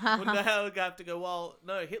and this and that, well, now we have to go, well,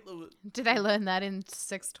 no, Hitler was... Did I learn that in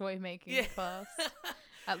sex toy making Yeah. class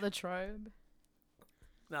at Latrobe?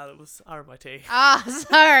 No, that was RMIT. Ah,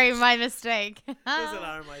 sorry, my mistake. It was at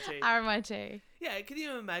RMIT. RMIT. Yeah, can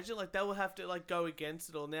you imagine, like, they will have to, like, go against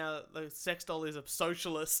it all. Now, the sex doll is a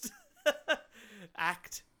socialist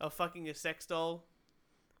act of fucking a sex doll.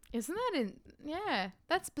 Isn't that in... Yeah,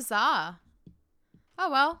 that's bizarre. Oh,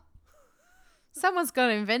 well. Someone's got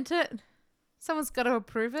to invent it. Someone's got to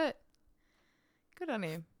approve it. Good on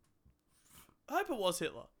him. I hope it was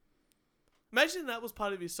Hitler. Imagine that was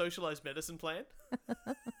part of his socialized medicine plan.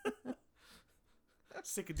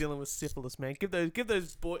 Sick of dealing with syphilis, man. Give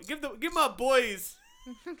my boys.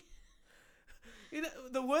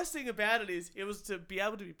 The worst thing about it is it was to be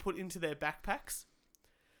able to be put into their backpacks.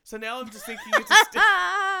 So now I'm just thinking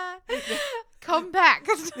Compact.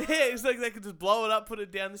 yeah, it's like they could just blow it up, put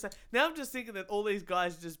it down this side. Now I'm just thinking that all these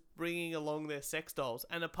guys are just bringing along their sex dolls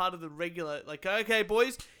and a part of the regular, like, okay,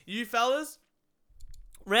 boys, you fellas,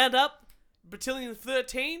 round up, Battalion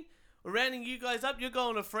 13, We're rounding you guys up. You're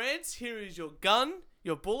going to France. Here is your gun,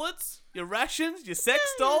 your bullets, your rations, your sex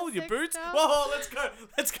doll, your sex boots. doll. Whoa,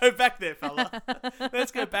 let's go back there, fella.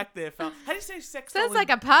 Let's go back there, fella. How do you say sex doll? Sounds like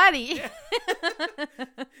a party.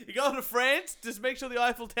 You're going to France. Just make sure the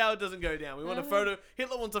Eiffel Tower doesn't go down. We want a photo.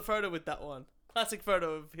 Hitler wants a photo with that one. Classic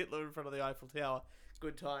photo of Hitler in front of the Eiffel Tower.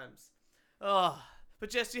 Good times. Oh, but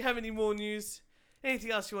Jess, do you have any more news?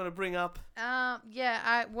 Anything else you want to bring up?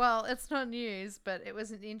 Well, it's not news, but it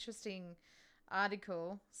was an interesting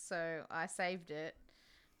article, so I saved it.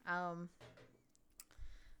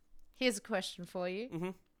 Here's a question for you. Mm-hmm.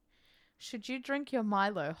 Should you drink your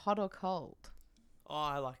Milo hot or cold? Oh,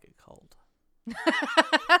 I like it cold. We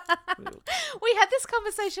had this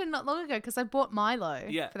conversation not long ago because I bought Milo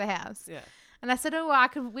for the house. Yeah. And I said,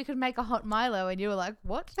 we could make a hot Milo. And you were like,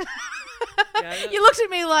 what? You Yeah, looked at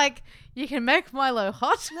me like, you can make Milo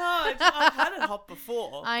hot? No, I've had it hot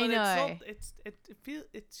before. I know.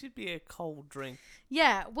 It should be a cold drink.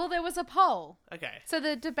 Yeah, well, there was a poll. Okay. So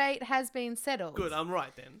the debate has been settled. Good, I'm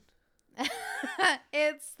right then.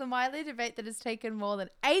 It's the Milo debate that has taken more than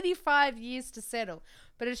 85 years to settle.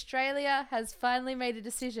 But Australia has finally made a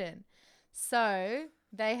decision. So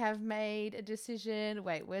they have made a decision.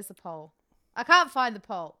 Wait, where's the poll? I can't find the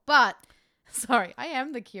poll. But, sorry, I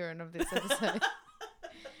am the Kieran of this episode.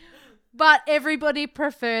 But everybody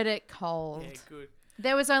preferred it cold. Yeah, good.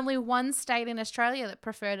 There was only one state in Australia that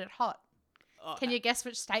preferred it hot. Oh, Can you guess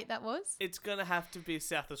which state that was? It's gonna have to be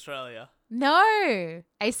South Australia. No,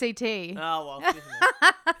 ACT. Oh well, isn't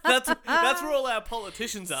it? that's where all our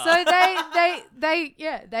politicians are. So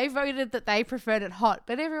they voted that they preferred it hot,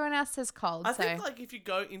 but everyone else says cold. I think like if you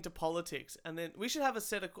go into politics, and then we should have a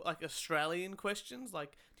set of like Australian questions,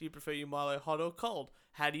 like do you prefer your Milo hot or cold?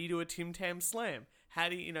 How do you do a Tim Tam Slam? How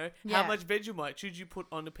do you how much Vegemite should you put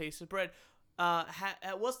on a piece of bread?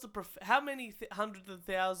 What's the how many hundreds of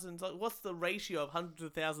thousands? Like, what's the ratio of hundreds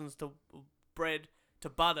of thousands to bread to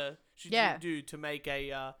butter should you do to make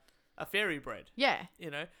a fairy bread? Yeah.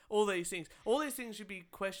 All these things. All these things should be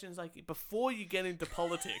questions like before you get into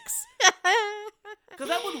politics, because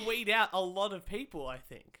that would weed out a lot of people. I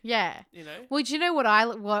think. Yeah. Well, do you know where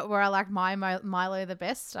I like my Milo the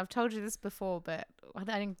best? I've told you this before, but I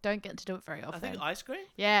don't get to do it very often. I think ice cream.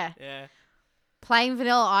 Yeah. Yeah. Plain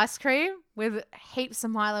vanilla ice cream with heaps of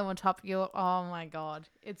Milo on top. Oh my God.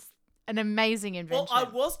 It's an amazing invention. Well, I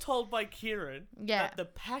was told by Kieran that the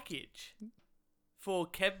package for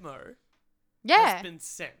Kebmo has been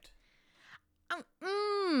sent. Has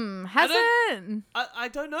it? I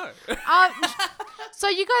don't know. So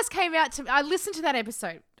you guys came out to... I listened to that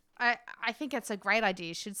episode. I think it's a great idea.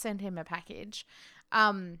 You should send him a package.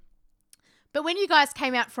 But when you guys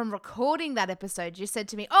came out from recording that episode, you said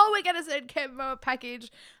to me, we're going to send Kevmo a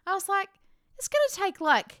package. I was like, it's going to take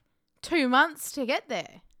like 2 months to get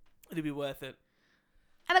there. It'd be worth it.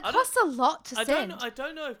 And it costs a lot to send. I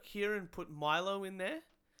don't know if Kieran put Milo in there.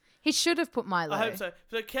 He should have put Milo. I hope so.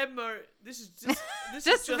 So Kevmo, this is just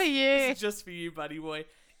just for you. This is just for you, buddy boy.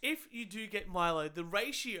 If you do get Milo, the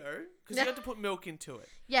ratio, because you have to put milk into it.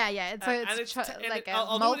 Yeah. It's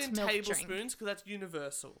I'll malt do it in milk tablespoons because that's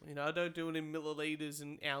universal. I don't do it in milliliters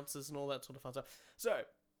and ounces and all that sort of fun stuff. So,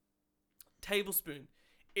 tablespoon.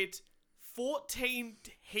 It's 14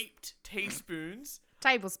 heaped teaspoons.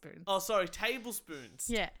 Tablespoon. Oh, sorry, tablespoons.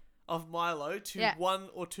 Yeah. Of Milo to 1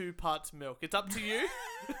 or 2 parts milk. It's up to you.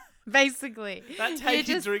 Basically. That's how you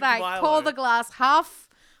just drink like Milo. pour the glass half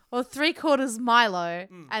or 3/4 Milo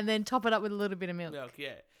and then top it up with a little bit of milk.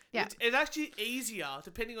 Yeah. Yeah. It's actually easier,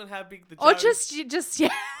 depending on how big the jar Or is, just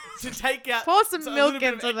to take out pour some a milk little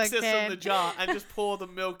bit into of the excess can. from the jar and just pour the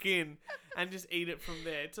milk in and just eat it from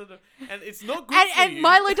there. And it's not good for and you.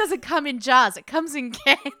 Milo doesn't come in jars; it comes in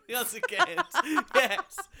cans. Yes, it can.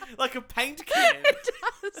 Yes, like a paint can. It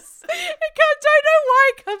does. I don't know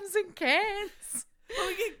why it comes in cans.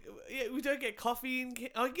 Well, we don't get coffee in.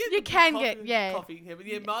 You can get coffee in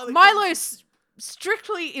can, but Milo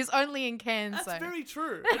strictly is only in cans. That's though. very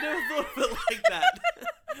true. I never thought of it like that.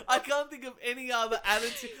 I can't think of any other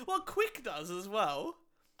additive. Well, Quick does as well.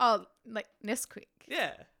 Oh, like Nesquik.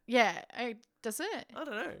 Yeah. Yeah, does it? I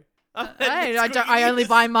don't know. I only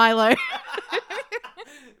buy Milo.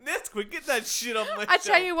 Nesquik, get that shit off my I shelf.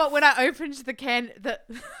 tell you what, when I opened the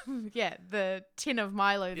the tin of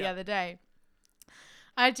Milo the other day,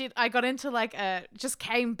 I got into it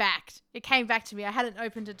came back to me. I hadn't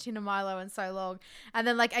opened a tin of Milo in so long. And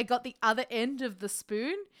then I got the other end of the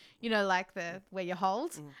spoon, like where you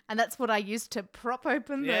hold. And that's what I used to prop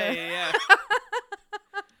open Yeah.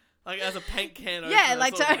 Like as a paint can opener. Yeah,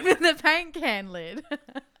 like to open the paint can lid.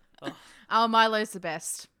 Oh, Milo's the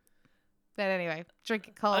best. But anyway, drink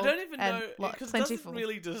it cold. I don't even and know because it plenty doesn't full.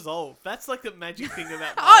 really dissolve. That's like the magic thing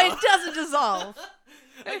about Oh, Milo. it doesn't dissolve.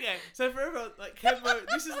 Okay, so for everyone, like Kembo,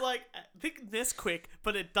 this is like think Nesquik,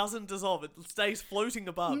 but it doesn't dissolve. It stays floating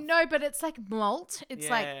above. No, but it's like malt. It's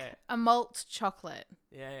like Yeah. a malt chocolate.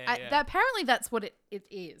 Yeah. Apparently, that's what it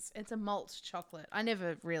is. It's a malt chocolate. I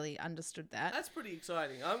never really understood that. That's pretty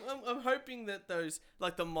exciting. I'm hoping that those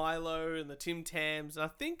like the Milo and the Tim Tams, and I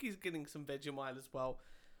think he's getting some Vegemite as well.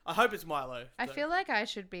 I hope it's Milo. I though. feel like I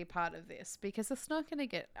should be part of this because it's not going to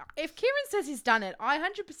get. If Kieran says he's done it, I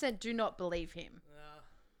 100% do not believe him.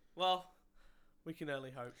 Well, we can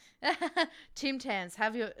only hope. Tim Tams,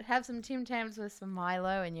 have some Tim Tams with some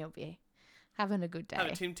Milo, and you'll be having a good day. Have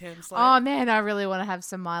a Tim Tam slate. Oh man, I really want to have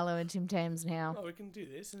some Milo and Tim Tams now. Oh, we can do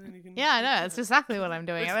this, and then you can. Yeah, I know. It's exactly what I'm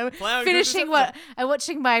doing. I'm Flower finishing Christmas I'm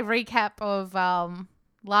watching my recap of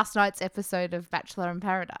last night's episode of Bachelor in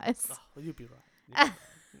Paradise. Oh, well, you'll be right.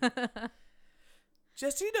 You'll be right.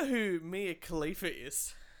 Jess, do you know who Mia Khalifa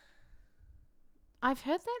is? I've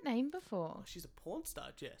heard that name before. Oh, she's a porn star,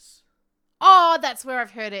 Jess. Oh, that's where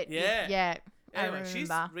I've heard it. Yeah. Yeah. Anyway, I she's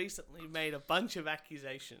remember. recently made a bunch of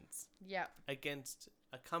accusations Yeah. against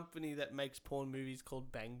a company that makes porn movies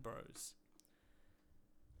called Bang Bros.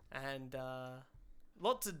 And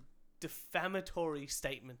lots of defamatory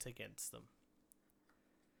statements against them.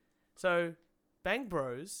 So, Bang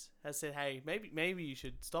Bros has said, hey, maybe you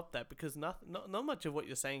should stop that because not much of what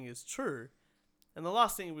you're saying is true. And the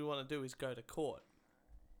last thing we want to do is go to court.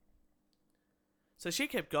 So she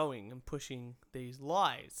kept going and pushing these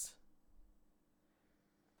lies.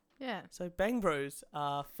 Yeah. So Bang Bros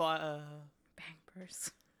are Bang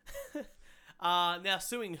Bros. are now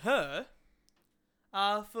suing her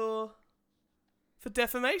for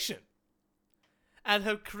defamation, and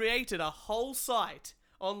have created a whole site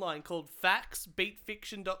online called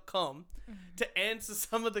factsbeatfiction.com to answer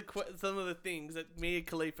some of the things that Mia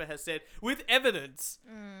Khalifa has said with evidence.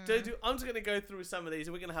 I'm just going to go through some of these,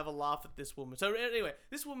 and we're going to have a laugh at this woman. So anyway,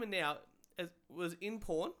 this woman now was in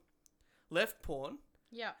porn, left porn,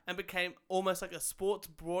 Yeah. and became almost like a sports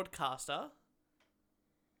broadcaster,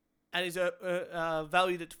 and is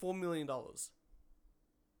valued at $4 million.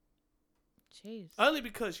 Jeez. Only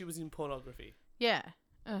because she was in pornography. Yeah.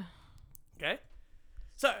 Ugh. Okay?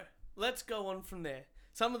 So, let's go on from there.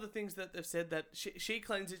 Some of the things that they've said that she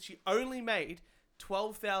claims that she only made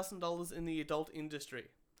 $12,000 in the adult industry.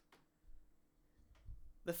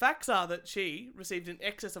 The facts are that she received an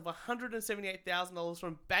excess of $178,000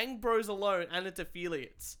 from Bang Bros alone and its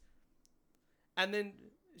affiliates. And then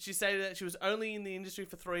she stated that she was only in the industry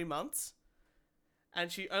for 3 months,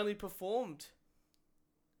 and she only performed.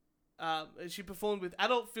 She performed with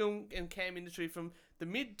adult film and cam industry from the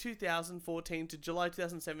mid 2014 to July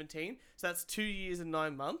 2017. So that's 2 years and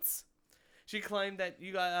 9 months. She claimed that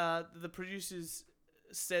you guys, the producers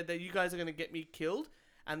said that you guys are going to get me killed,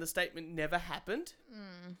 and the statement never happened.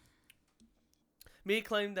 Mia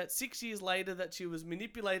claimed that 6 years later that she was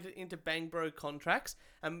manipulated into Bang Bro contracts,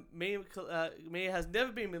 and Mia has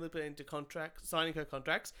never been manipulated into signing her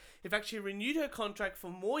contracts. In fact, she renewed her contract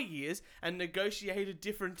for more years and negotiated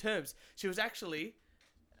different terms. She was actually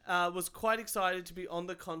was quite excited to be on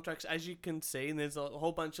the contracts, as you can see, and there's a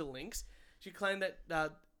whole bunch of links. She claimed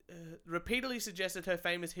that repeatedly suggested her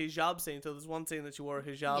famous hijab scene. So there's one scene that she wore a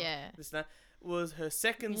hijab. Yeah. This and that was her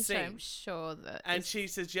second So scene. I'm sure that. And she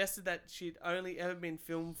suggested that she'd only ever been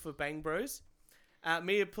filmed for Bang Bros.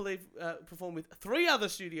 Mia performed with 3 other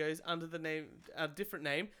studios under a different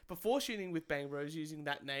name before shooting with Bang Bros using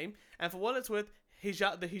that name. And for what it's worth, the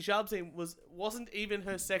hijab scene wasn't even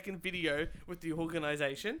her second video with the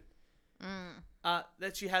organization.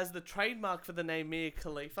 That she has the trademark for the name Mia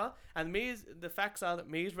Khalifa, and the facts are that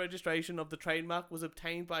Mia's registration of the trademark was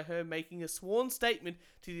obtained by her making a sworn statement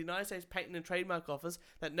to the United States Patent and Trademark Office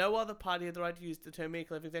that no other party had the right to use the term Mia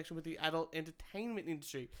Khalifa in connection with the adult entertainment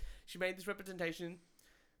industry. She made this representation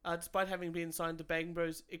despite having been signed to Bang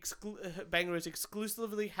Bros. Bang Bros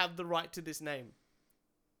exclusively have the right to this name.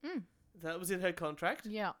 That was in her contract.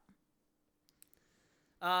 Yeah.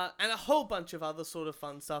 And a whole bunch of other sort of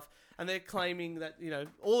fun stuff. And they're claiming that,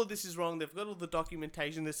 all of this is wrong. They've got all the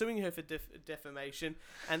documentation. They're suing her for defamation.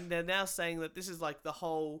 And they're now saying that this is like the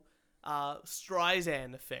whole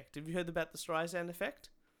Streisand effect. Have you heard about the Streisand effect?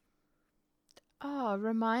 Oh,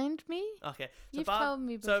 remind me? Okay. You've told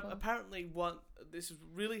me before. So apparently this has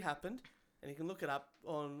really happened. And you can look it up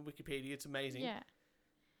on Wikipedia. It's amazing.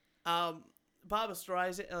 Yeah. Barbra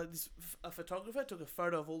Streisand, a photographer, took a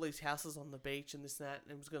photo of all these houses on the beach and this and that,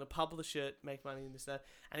 and was going to publish it, make money and this and that.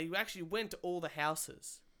 And he actually went to all the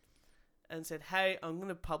houses and said, hey, I'm going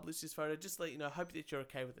to publish this photo, just to let you know, hope that you're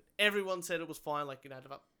okay with it. Everyone said it was fine, had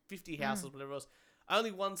about 50 houses, whatever it was.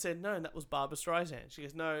 Only one said no, and that was Barbara Streisand. She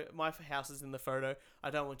goes, no, my house is in the photo. I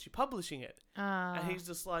don't want you publishing it. And he's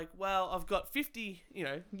just like, well, I've got 50,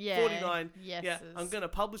 49. Yeses. Yeah, I'm going to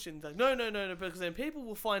publish it. And he's like, no, because then people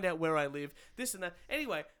will find out where I live, this and that.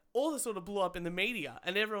 Anyway, all this sort of blew up in the media,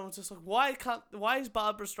 and everyone was just like, why is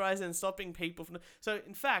Barbara Streisand stopping people from... So,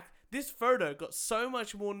 in fact, this photo got so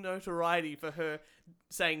much more notoriety for her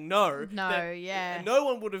saying no. Yeah. No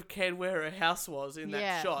one would have cared where her house was in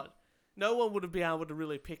that shot. No one would have been able to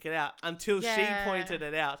really pick it out until she pointed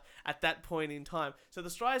it out at that point in time. So the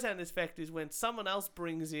Streisand effect is when someone else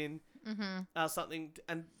brings in something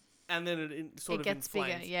and then it sort of gets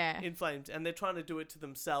inflames. bigger, Inflames. And they're trying to do it to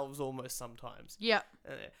themselves almost sometimes. Yep.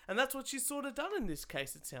 And that's what she's sort of done in this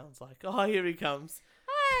case, it sounds like. Oh, here he comes.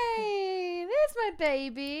 Hey, there's my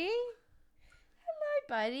baby. Hello,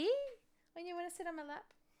 buddy. Oh, you want to sit on my lap?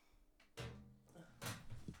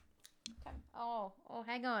 Oh,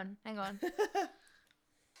 hang on. It's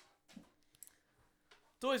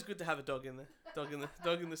always good to have a dog in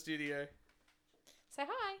the studio. Say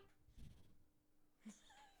hi.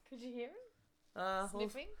 Could you hear him?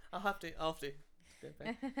 Sniffing? I'll have to. Go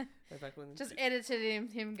back when Just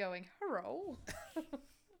edited him going, hello.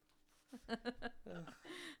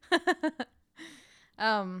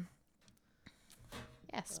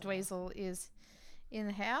 Yes, Dweezil is in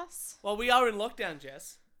the house. Well, we are in lockdown,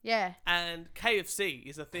 Jess. Yeah. And KFC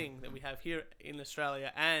is a thing that we have here in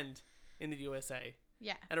Australia and in the USA.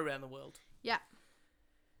 Yeah. And around the world. Yeah.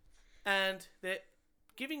 And they're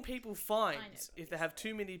giving people fines if they have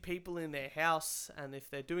too many people in their house and if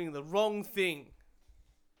they're doing the wrong thing.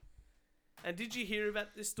 And did you hear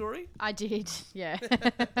about this story? I did, yeah.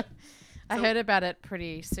 I heard about it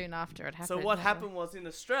pretty soon after it happened. So what happened was in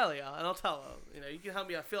Australia, and I'll tell you can help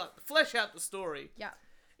me flesh out the story. Yeah.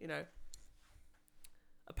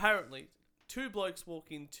 Apparently, two blokes walk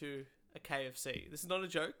into a KFC. This is not a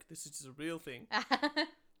joke. This is just a real thing.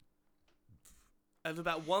 At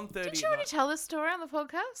about 1:30. Did you already tell this story on the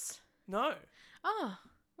podcast? No. Oh,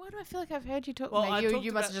 why do I feel like I've heard you talk? Well, no,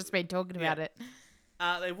 you must have just been talking about it.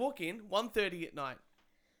 They walk in 1:30 at night.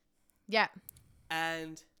 Yeah.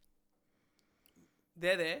 And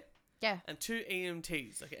they're there. Yeah. And two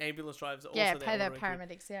EMTs, like ambulance drivers, are also there. Yeah, they're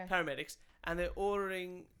paramedics. Yeah. Paramedics, and they're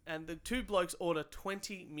ordering, and the two blokes order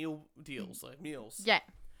 20 meal deals, like meals. Yeah.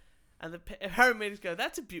 And the paramedics go,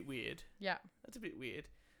 "That's a bit weird." Yeah. That's a bit weird.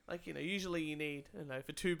 Like, usually you need,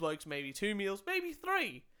 for two blokes, maybe 2 meals, maybe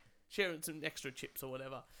 3. Sharing some extra chips or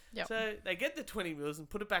whatever. Yep. So they get the 20 meals and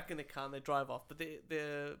put it back in the car and they drive off. But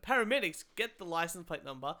the paramedics get the license plate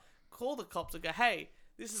number, call the cops and go, "Hey,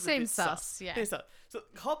 this is a bit sus." Yeah. Seems sus. So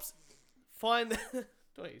the cops find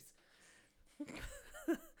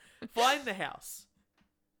find the house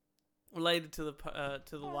related to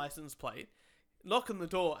the license plate, knock on the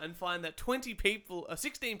door and find that 16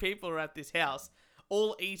 people are at this house,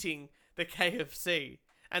 all eating the KFC,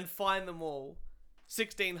 and fine them all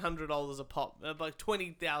 $1,600 a pop, like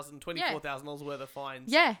 $20,000, $24,000 worth of fines.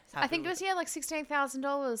 Yeah, I think it was like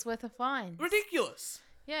 $16,000 worth of fines. Ridiculous.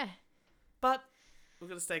 Yeah. But we're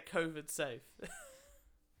gonna stay COVID safe.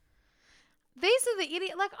 These are the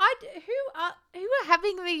idiot. Like, who are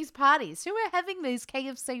having these parties? Who are having these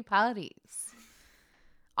KFC parties?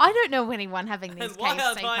 I don't know anyone having these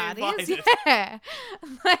KFC parties. Invited? Yeah,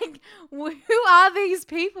 like, who are these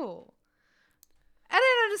people? I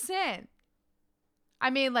don't understand. I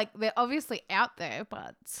mean, like, they're obviously out there,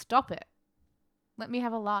 but stop it. Let me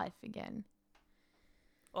have a life again.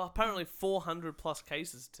 Well, apparently 400 plus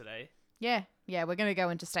cases today. Yeah, we're going to go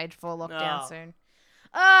into stage 4 lockdown soon.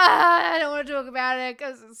 I don't want to talk about it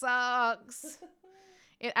because it sucks.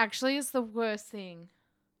 It actually is the worst thing.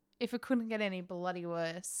 If it couldn't get any bloody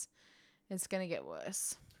worse, it's going to get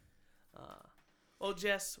worse. Well,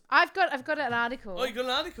 Jess, I've got an article. Oh, you got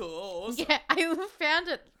an article? Oh, awesome. Yeah, I found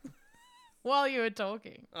it while you were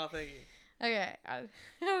talking. Oh, thank you. Okay.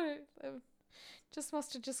 Just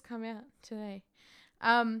must have just come out today.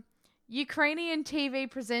 Ukrainian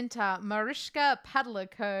TV presenter Mariska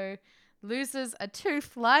Padalko loses a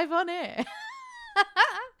tooth live on air.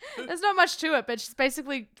 There's not much to it, but she's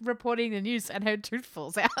basically reporting the news and her tooth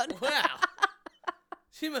falls out. Wow.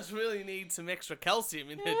 She must really need some extra calcium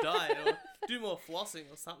in her diet or do more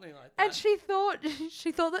flossing or something like that. And she thought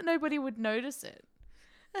that nobody would notice it.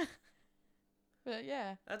 But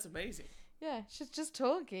yeah. That's amazing. Yeah, she's just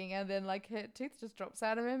talking and then like her tooth just drops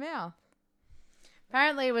out of her mouth.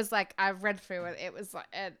 Apparently it was like, I've read through it, it was like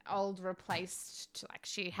an old replaced, like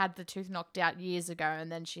she had the tooth knocked out years ago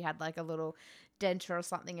and then she had like a little denture or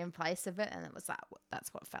something in place of it and it was like,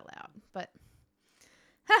 that's what fell out. But,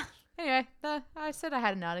 anyway, I said I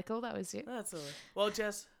had an article, that was it. That's all right. Well,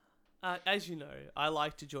 Jess, as you know, I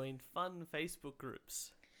like to join fun Facebook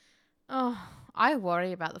groups. Oh, I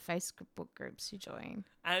worry about the Facebook groups you join.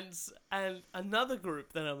 And another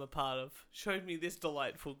group that I'm a part of showed me this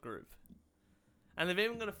delightful group. And they've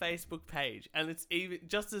even got a Facebook page, and it's even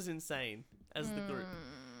just as insane as the group.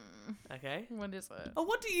 Okay? What is it? Oh,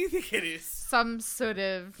 what do you think it is? Some sort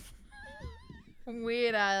of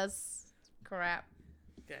weird ass crap.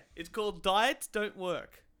 Okay. It's called Diets Don't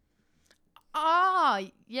Work. Oh,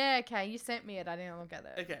 yeah, okay. You sent me it. I didn't look at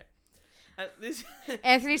it. Okay. This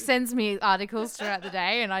Anthony sends me articles throughout the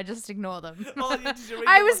day, and I just ignore them. Oh, did you read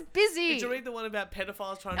I the was one- busy. Did you read the one about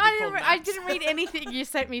pedophiles trying to I be called didn't. I maps? didn't read anything you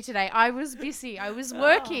sent me today. I was busy. I was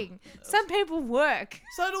working. Some people work.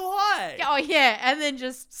 So do I. Oh yeah, and then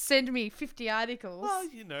just send me 50 articles. Well,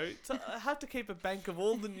 you know, I have to keep a bank of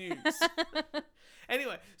all the news.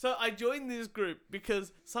 Anyway, so I joined this group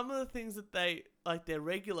because some of the things that they, like their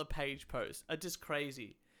regular page posts, are just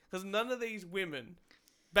crazy. Because none of these women,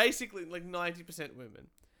 basically like 90% women,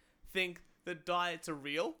 think that diets are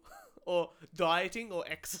real or dieting or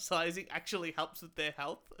exercising actually helps with their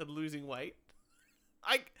health and losing weight.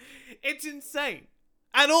 Like, it's insane.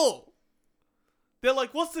 At all. They're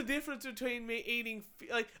like, what's the difference between me eating,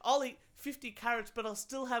 I'll eat 50 carrots, but I'll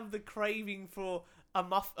still have the craving for a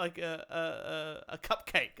a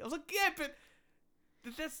cupcake. I was like, yeah, but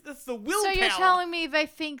that's the willpower. So you're telling me they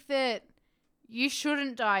think that you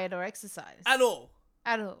shouldn't diet or exercise? At all.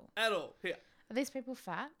 At all. At all. Yeah. Are these people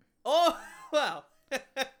fat? Oh, wow.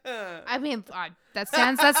 I mean, that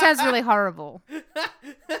sounds really horrible.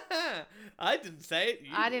 I didn't say it.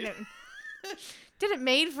 You I did. didn't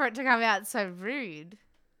mean for it to come out so rude.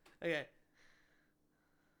 Okay.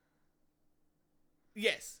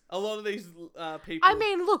 Yes, a lot of these people. I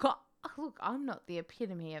mean, look, I'm not the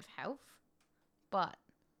epitome of health, but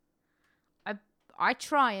I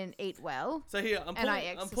try and eat well. So here, I'm and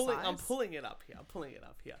I pulling exercise. it up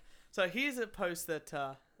here. So here's a post that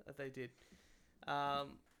they did. I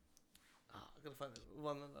gotta find this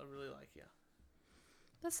one that I really like here.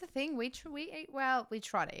 That's the thing. We eat well. We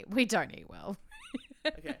try to eat. We don't eat well.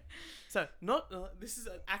 Okay, so this is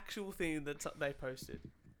an actual thing that they posted.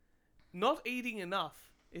 Not eating enough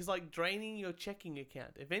is like draining your checking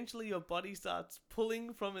account. Eventually, your body starts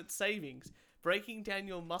pulling from its savings, breaking down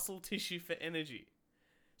your muscle tissue for energy.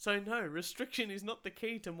 So no, restriction is not the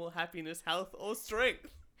key to more happiness, health, or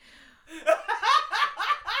strength.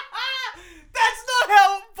 That's not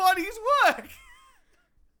how bodies work.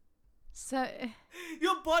 So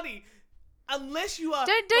Your body, unless you are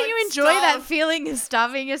don't like, you enjoy that starved- feeling of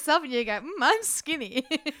starving yourself and you go, I'm skinny.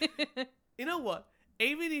 You know what?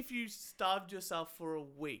 Even if you starved yourself for a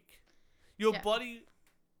week, your Yeah. body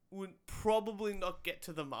would probably not get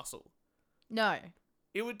to the muscle. No.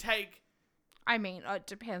 It would take. I mean, it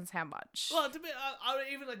depends how much. Well,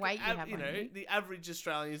 even like Weight you have you on know, you. the average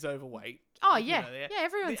Australian is overweight. Oh, You yeah. know, Yeah,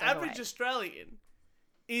 everyone's The average overweight. Australian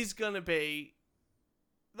is gonna be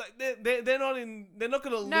like they're not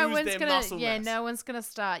gonna No lose one's their gonna. muscle Yeah, mass. no one's gonna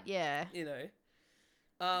start. Yeah, You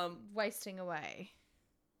know, wasting away.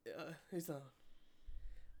 who's that?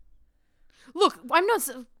 Look, I'm not.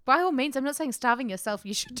 By all means, I'm not saying starving yourself.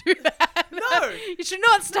 You should do that. No. you should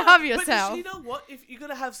not starve But yourself. you know what? If you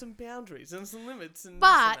gotta have some boundaries and some limits, and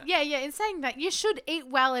But this and yeah, in saying that, you should eat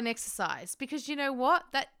well and exercise because you know what?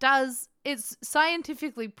 It's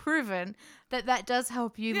scientifically proven that does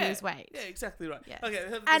help you that. lose weight. Yeah, exactly right. Yeah. Okay,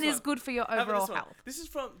 have And this is one. good for your How about overall this one? health. This is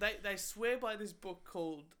from they swear by this book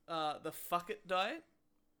called the Fuck It Diet.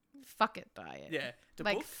 Fuck it diet. Yeah, the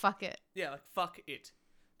Like book. fuck it. Yeah, like fuck it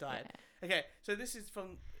diet. Okay, so this is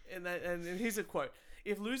from and here's a quote: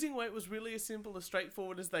 "If losing weight was really as simple as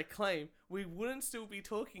straightforward as they claim, we wouldn't still be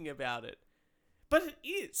talking about it." But it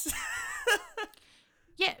is.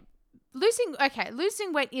 Yeah.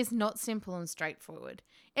 Losing weight is not simple and straightforward.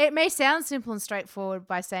 It may sound simple and straightforward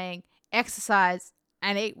by saying exercise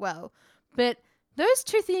and eat well, but those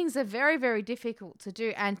two things are very, very difficult to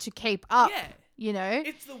do and to keep up. Yeah. You know?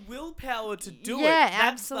 It's the willpower to do it. Yeah,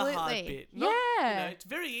 That's the hard absolutely. bit. Not, You Yeah. know, it's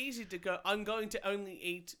very easy to go, I'm going to only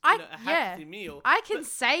eat I- a yeah. healthy meal. I can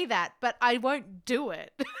say that, but I won't do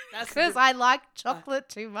it That's because the- I like chocolate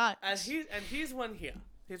too much. And here's one here.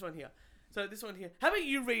 Here's one here. So this one here. How about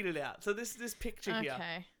you read it out? So this picture here.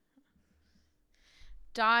 Okay.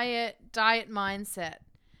 Diet mindset.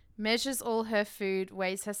 Measures all her food,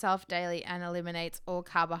 weighs herself daily, and eliminates all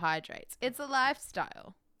carbohydrates. It's a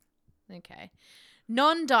lifestyle. Okay.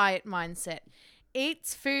 Non-diet mindset.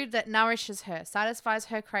 Eats food that nourishes her, satisfies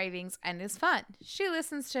her cravings, and is fun. She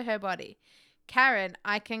listens to her body. Karen,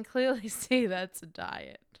 I can clearly see that's a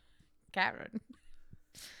diet. Karen.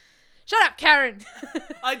 Shut up, Karen.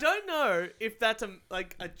 I don't know if that's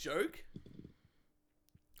a joke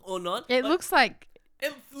or not. It looks like.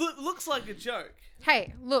 It looks like a joke.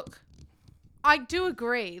 Hey, look. I do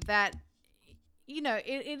agree that,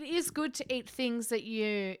 it is good to eat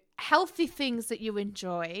healthy things that you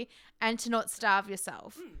enjoy and to not starve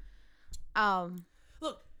yourself.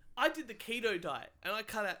 Look, I did the keto diet and I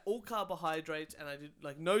cut out all carbohydrates and I did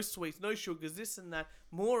no sweets, no sugars, this and that,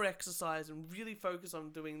 more exercise and really focus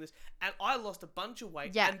on doing this. And I lost a bunch of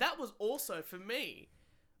weight. Yeah. And that was also, for me,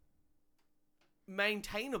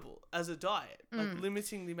 maintainable as a diet,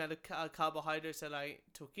 limiting the amount of carbohydrates that I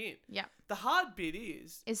took in. Yeah. The hard bit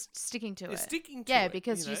is sticking to it. Sticking to yeah, it,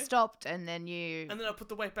 because you stopped and then you... And then I put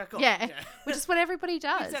the weight back on. Yeah, which is what everybody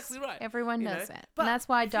does. Exactly right. Everyone does it. But And that's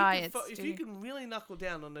why diets if you can really knuckle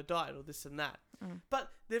down on a diet or this and that.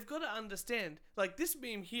 But they've got to understand, this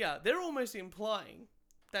meme here, they're almost implying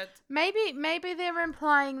that... Maybe they're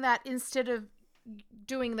implying that instead of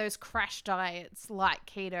doing those crash diets like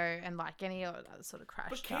keto and like any other sort of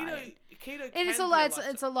crash diet. Keto It is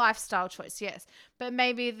it's a lifestyle choice, yes. But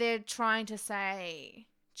maybe they're trying to say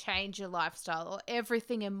change your lifestyle or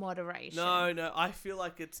everything in moderation. No, I feel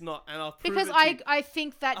like it's not, and I'll prove because it to you. I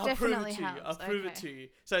think that I'll definitely prove it to helps. you. I'll prove it to you.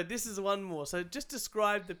 So this is one more. So just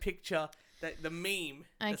describe the picture, the meme.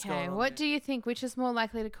 That's going Okay, on what there. do you think? Which is more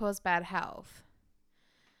likely to cause bad health?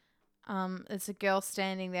 It's a girl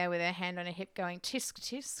standing there with her hand on her hip going tisk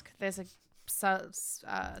tisk. There's a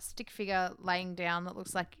stick figure laying down that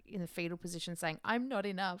looks like in the fetal position saying, "I'm not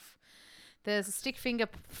enough." There's a stick finger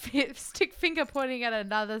pointing at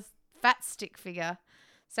another fat stick figure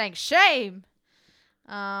saying, "Shame."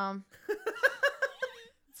 It's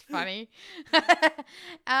funny.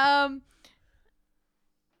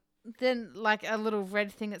 Then like a little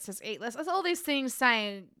red thing that says "Eat less." That's all these things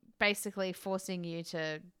saying, basically forcing you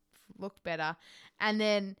to look better, and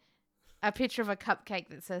then a picture of a cupcake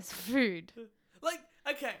that says "food."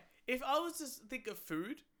 Okay, if I was to think of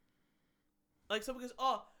food, someone goes,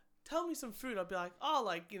 "Oh, tell me some food," I'd be like, "Oh,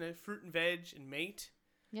 fruit and veg and meat."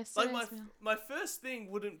 Yes, my first thing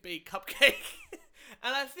wouldn't be cupcake,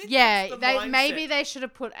 and I think yeah, that's the maybe mindset. they should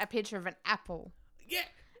have put a picture of an apple. Yeah,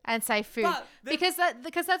 and say food, but because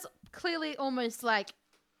that's clearly almost like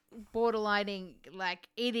borderlining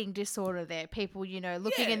eating disorder there. People,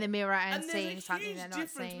 looking in the mirror and seeing something they're not there's a huge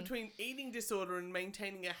seeing. difference between eating disorder and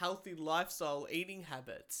maintaining a healthy lifestyle, eating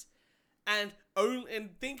habits, and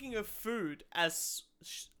thinking of food as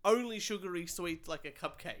only sugary sweets like a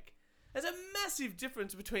cupcake. There's a massive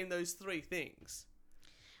difference between those three things.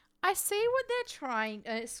 I see what they're trying.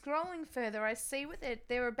 Scrolling further, I see what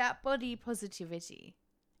they're about body positivity.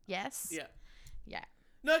 Yes. Yeah. Yeah.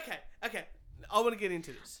 No. Okay. I want to get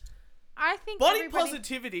into this. I think Body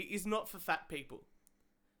positivity is not for fat people.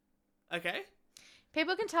 Okay?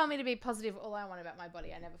 People can tell me to be positive all I want about my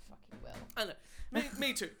body. I never fucking will. I know.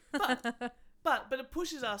 Me too. But it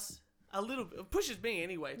pushes us a little bit. It pushes me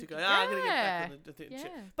anyway to go, I'm going to get back on the shit. Yeah.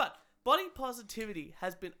 But body positivity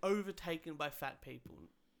has been overtaken by fat people.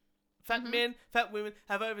 Fat men, fat women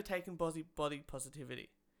have overtaken body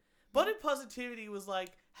positivity. Body positivity was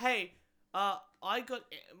like, hey, I got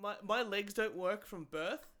my legs don't work from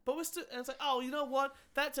birth, but we're still. And it's like, oh, you know what?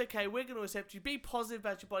 That's okay. We're going to accept you. Be positive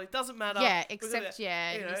about your body. It doesn't matter. Yeah, accept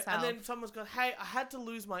yourself. And then someone's gone, hey, I had to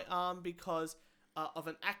lose my arm because of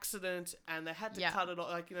an accident, and they had to cut it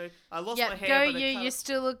off. I lost my hair. Go but you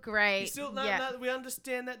still look great. You still no, we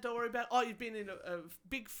understand that. Don't worry about it. Oh, you've been in a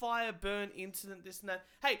big fire burn incident, this and that.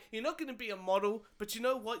 Hey, you're not going to be a model, but you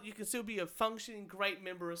know what? You can still be a functioning, great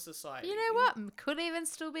member of society. You know what? Could even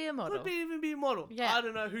still be a model. Could even be a model. Yeah. I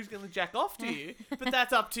don't know who's going to jack off to you, but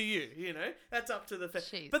that's up to you. That's up to the.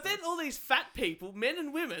 But then all these fat people, men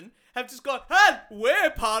and women, have just gone, hey, we're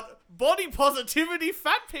part body positivity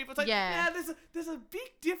fat people. It's like, yeah, there's a big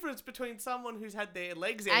difference between someone who's had their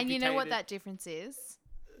legs amputated. And you know what that difference is?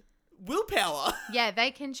 Willpower. Yeah, they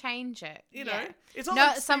can change it. It's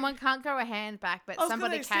not someone can't grow a hand back, but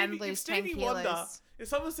somebody can lose 10 kilos. If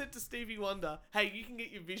someone said to Stevie Wonder, hey, you can get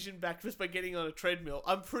your vision back just by getting on a treadmill,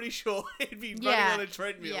 I'm pretty sure he'd be running on a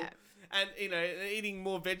treadmill. Yeah. And, eating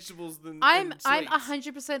more vegetables than I'm sweets.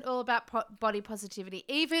 100% all about body positivity.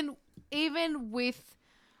 Even with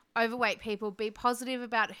overweight people, be positive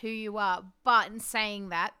about who you are. But in saying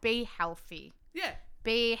that, be healthy. Yeah.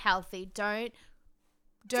 Be healthy.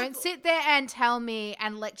 Don't sit there and tell me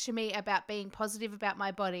and lecture me about being positive about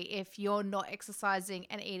my body if you're not exercising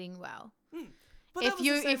and eating well.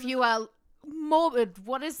 If you are morbid,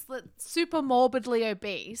 super morbidly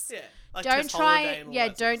obese. Yeah. Don't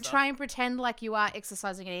try and pretend like you are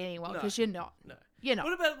exercising and eating well, because you're not. No. You're not.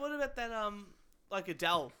 What about that like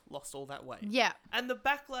Adele lost all that weight. Yeah. And the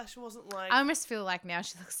backlash wasn't like... I almost feel like now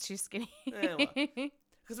she looks too skinny.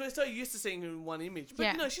 Because we're so used to seeing her in one image. But,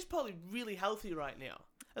 Yeah. you know, she's probably really healthy right now.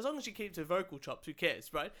 As long as she keeps her vocal chops, who cares,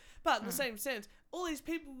 right? But in the same sense, all these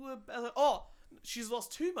people were like, oh, she's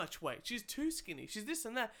lost too much weight. She's too skinny. She's this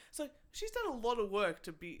and that. So she's done a lot of work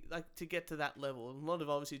to be like to get to that level. And a lot of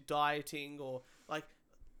obviously dieting or like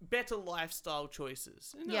better lifestyle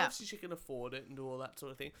choices. And Yeah. obviously she can afford it and do all that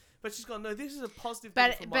sort of thing. But she's gone, no, this is a positive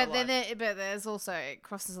thing for my life. But there's also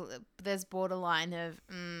there's borderline of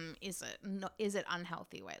is it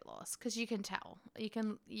unhealthy weight loss? Because you can tell, you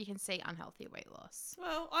can see unhealthy weight loss.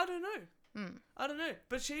 Well, I don't know. I don't know.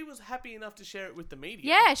 But she was happy enough to share it with the media.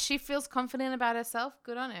 Yeah, she feels confident about herself.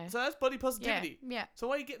 Good on her. So that's body positivity. Yeah. So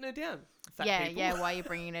why are you getting her down? Fat people? Yeah. Why are you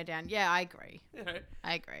bringing her down? Yeah, I agree. You know.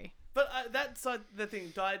 I agree. But that's like the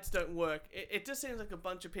thing. Diets don't work. It just seems like a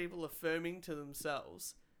bunch of people affirming to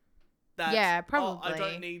themselves that Yeah, Oh, I probably.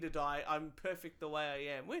 don't need a diet. I'm perfect the way I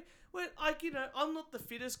am. We're like, you know, I'm not the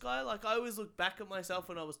fittest guy. Like I always look back at myself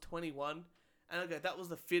when I was 21, and I go, that was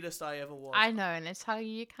the fittest I ever was. I know, and I tell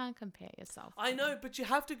you can't compare yourself. I know, but you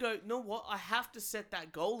have to go, you know what? I have to set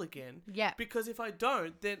that goal again. Yeah. Because if I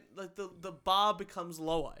don't, then like the bar becomes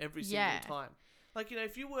lower every single Yeah. time. Like, you know,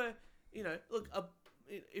 if you were, you know, look,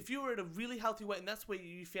 if you were at a really healthy weight and that's where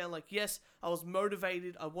you found like, yes, I was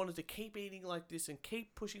motivated, I wanted to keep eating like this and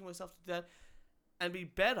keep pushing myself to that and be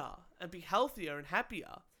better and be healthier and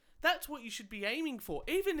happier, that's what you should be aiming for,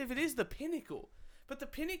 even if it is the pinnacle. But the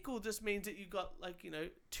pinnacle just means that you got like, you know,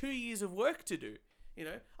 2 years of work to do. You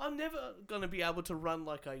know, I'm never going to be able to run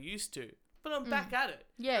like I used to, but I'm back at it.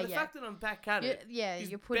 Yeah, and the fact that I'm back at it is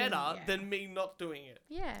you're putting, better yeah. than me not doing it.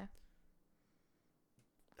 Yeah.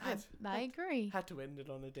 I agree. Had to end it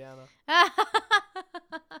on a downer.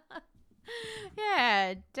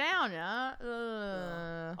 Yeah,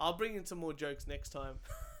 downer. I'll bring in some more jokes next time.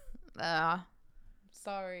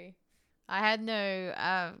 Sorry. I had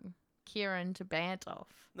no Kieran to bant off.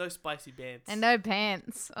 No spicy bands. And no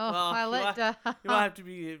pants. Oh, Well, I let you might have to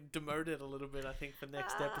be demoted a little bit, I think, for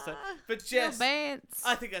next episode. But Jess, no pants.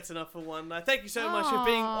 I think that's enough for one night. Thank you so much for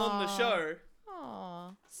being on the show.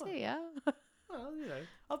 Oh, see ya. Well, you know,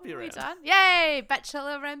 I'll be We around. done? Yay!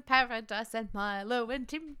 Bachelor in Paradise and Milo and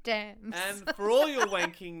Tim Dance. And for all your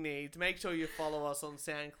wanking needs, make sure you follow us on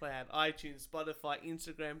SoundCloud, iTunes, Spotify,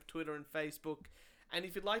 Instagram, Twitter, and Facebook. And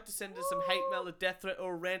if you'd like to send us some hate mail, a death threat,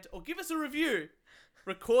 or a rant, or give us a review,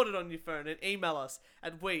 record it on your phone and email us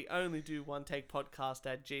at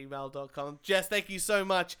weonlydoonetakePodcast@gmail.com. Jess, thank you so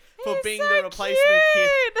much for He's being so the replacement cute.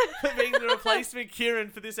 for being the replacement Kieran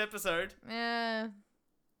for this episode. Yeah.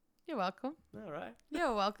 You're welcome. All right.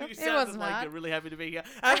 You're welcome. You It sounded wasn't like hard. you're really happy to be here.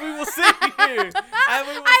 And we will see you. And we will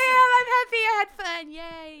I'm happy I had fun.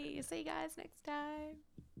 Yay. See you guys next time.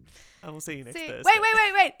 And we'll see you next Thursday.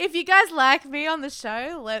 Wait. If you guys like me on the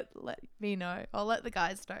show, let me know. I'll let the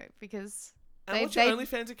guys know because And what's your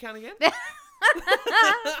OnlyFans account again? I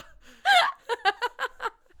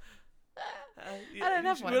don't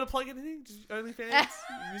have you one. want to plug anything? Just OnlyFans?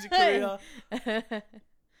 Music career?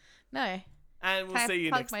 No. And we'll Can I see you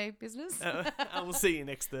plug next my business? and we'll see you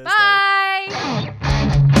next Thursday. Bye.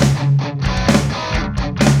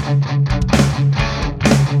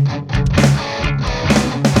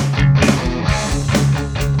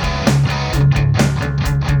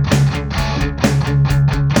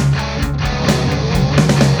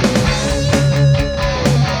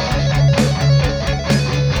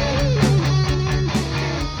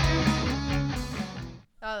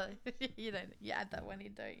 Oh, you add that one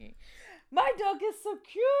in, don't you? My dog is so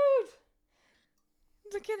cute.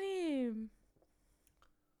 Look at him.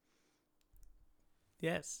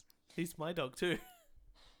 Yes. He's my dog too. He's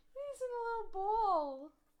in a little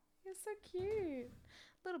ball. He's so cute.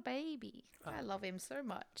 Little baby. I love him so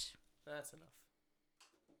much. That's enough.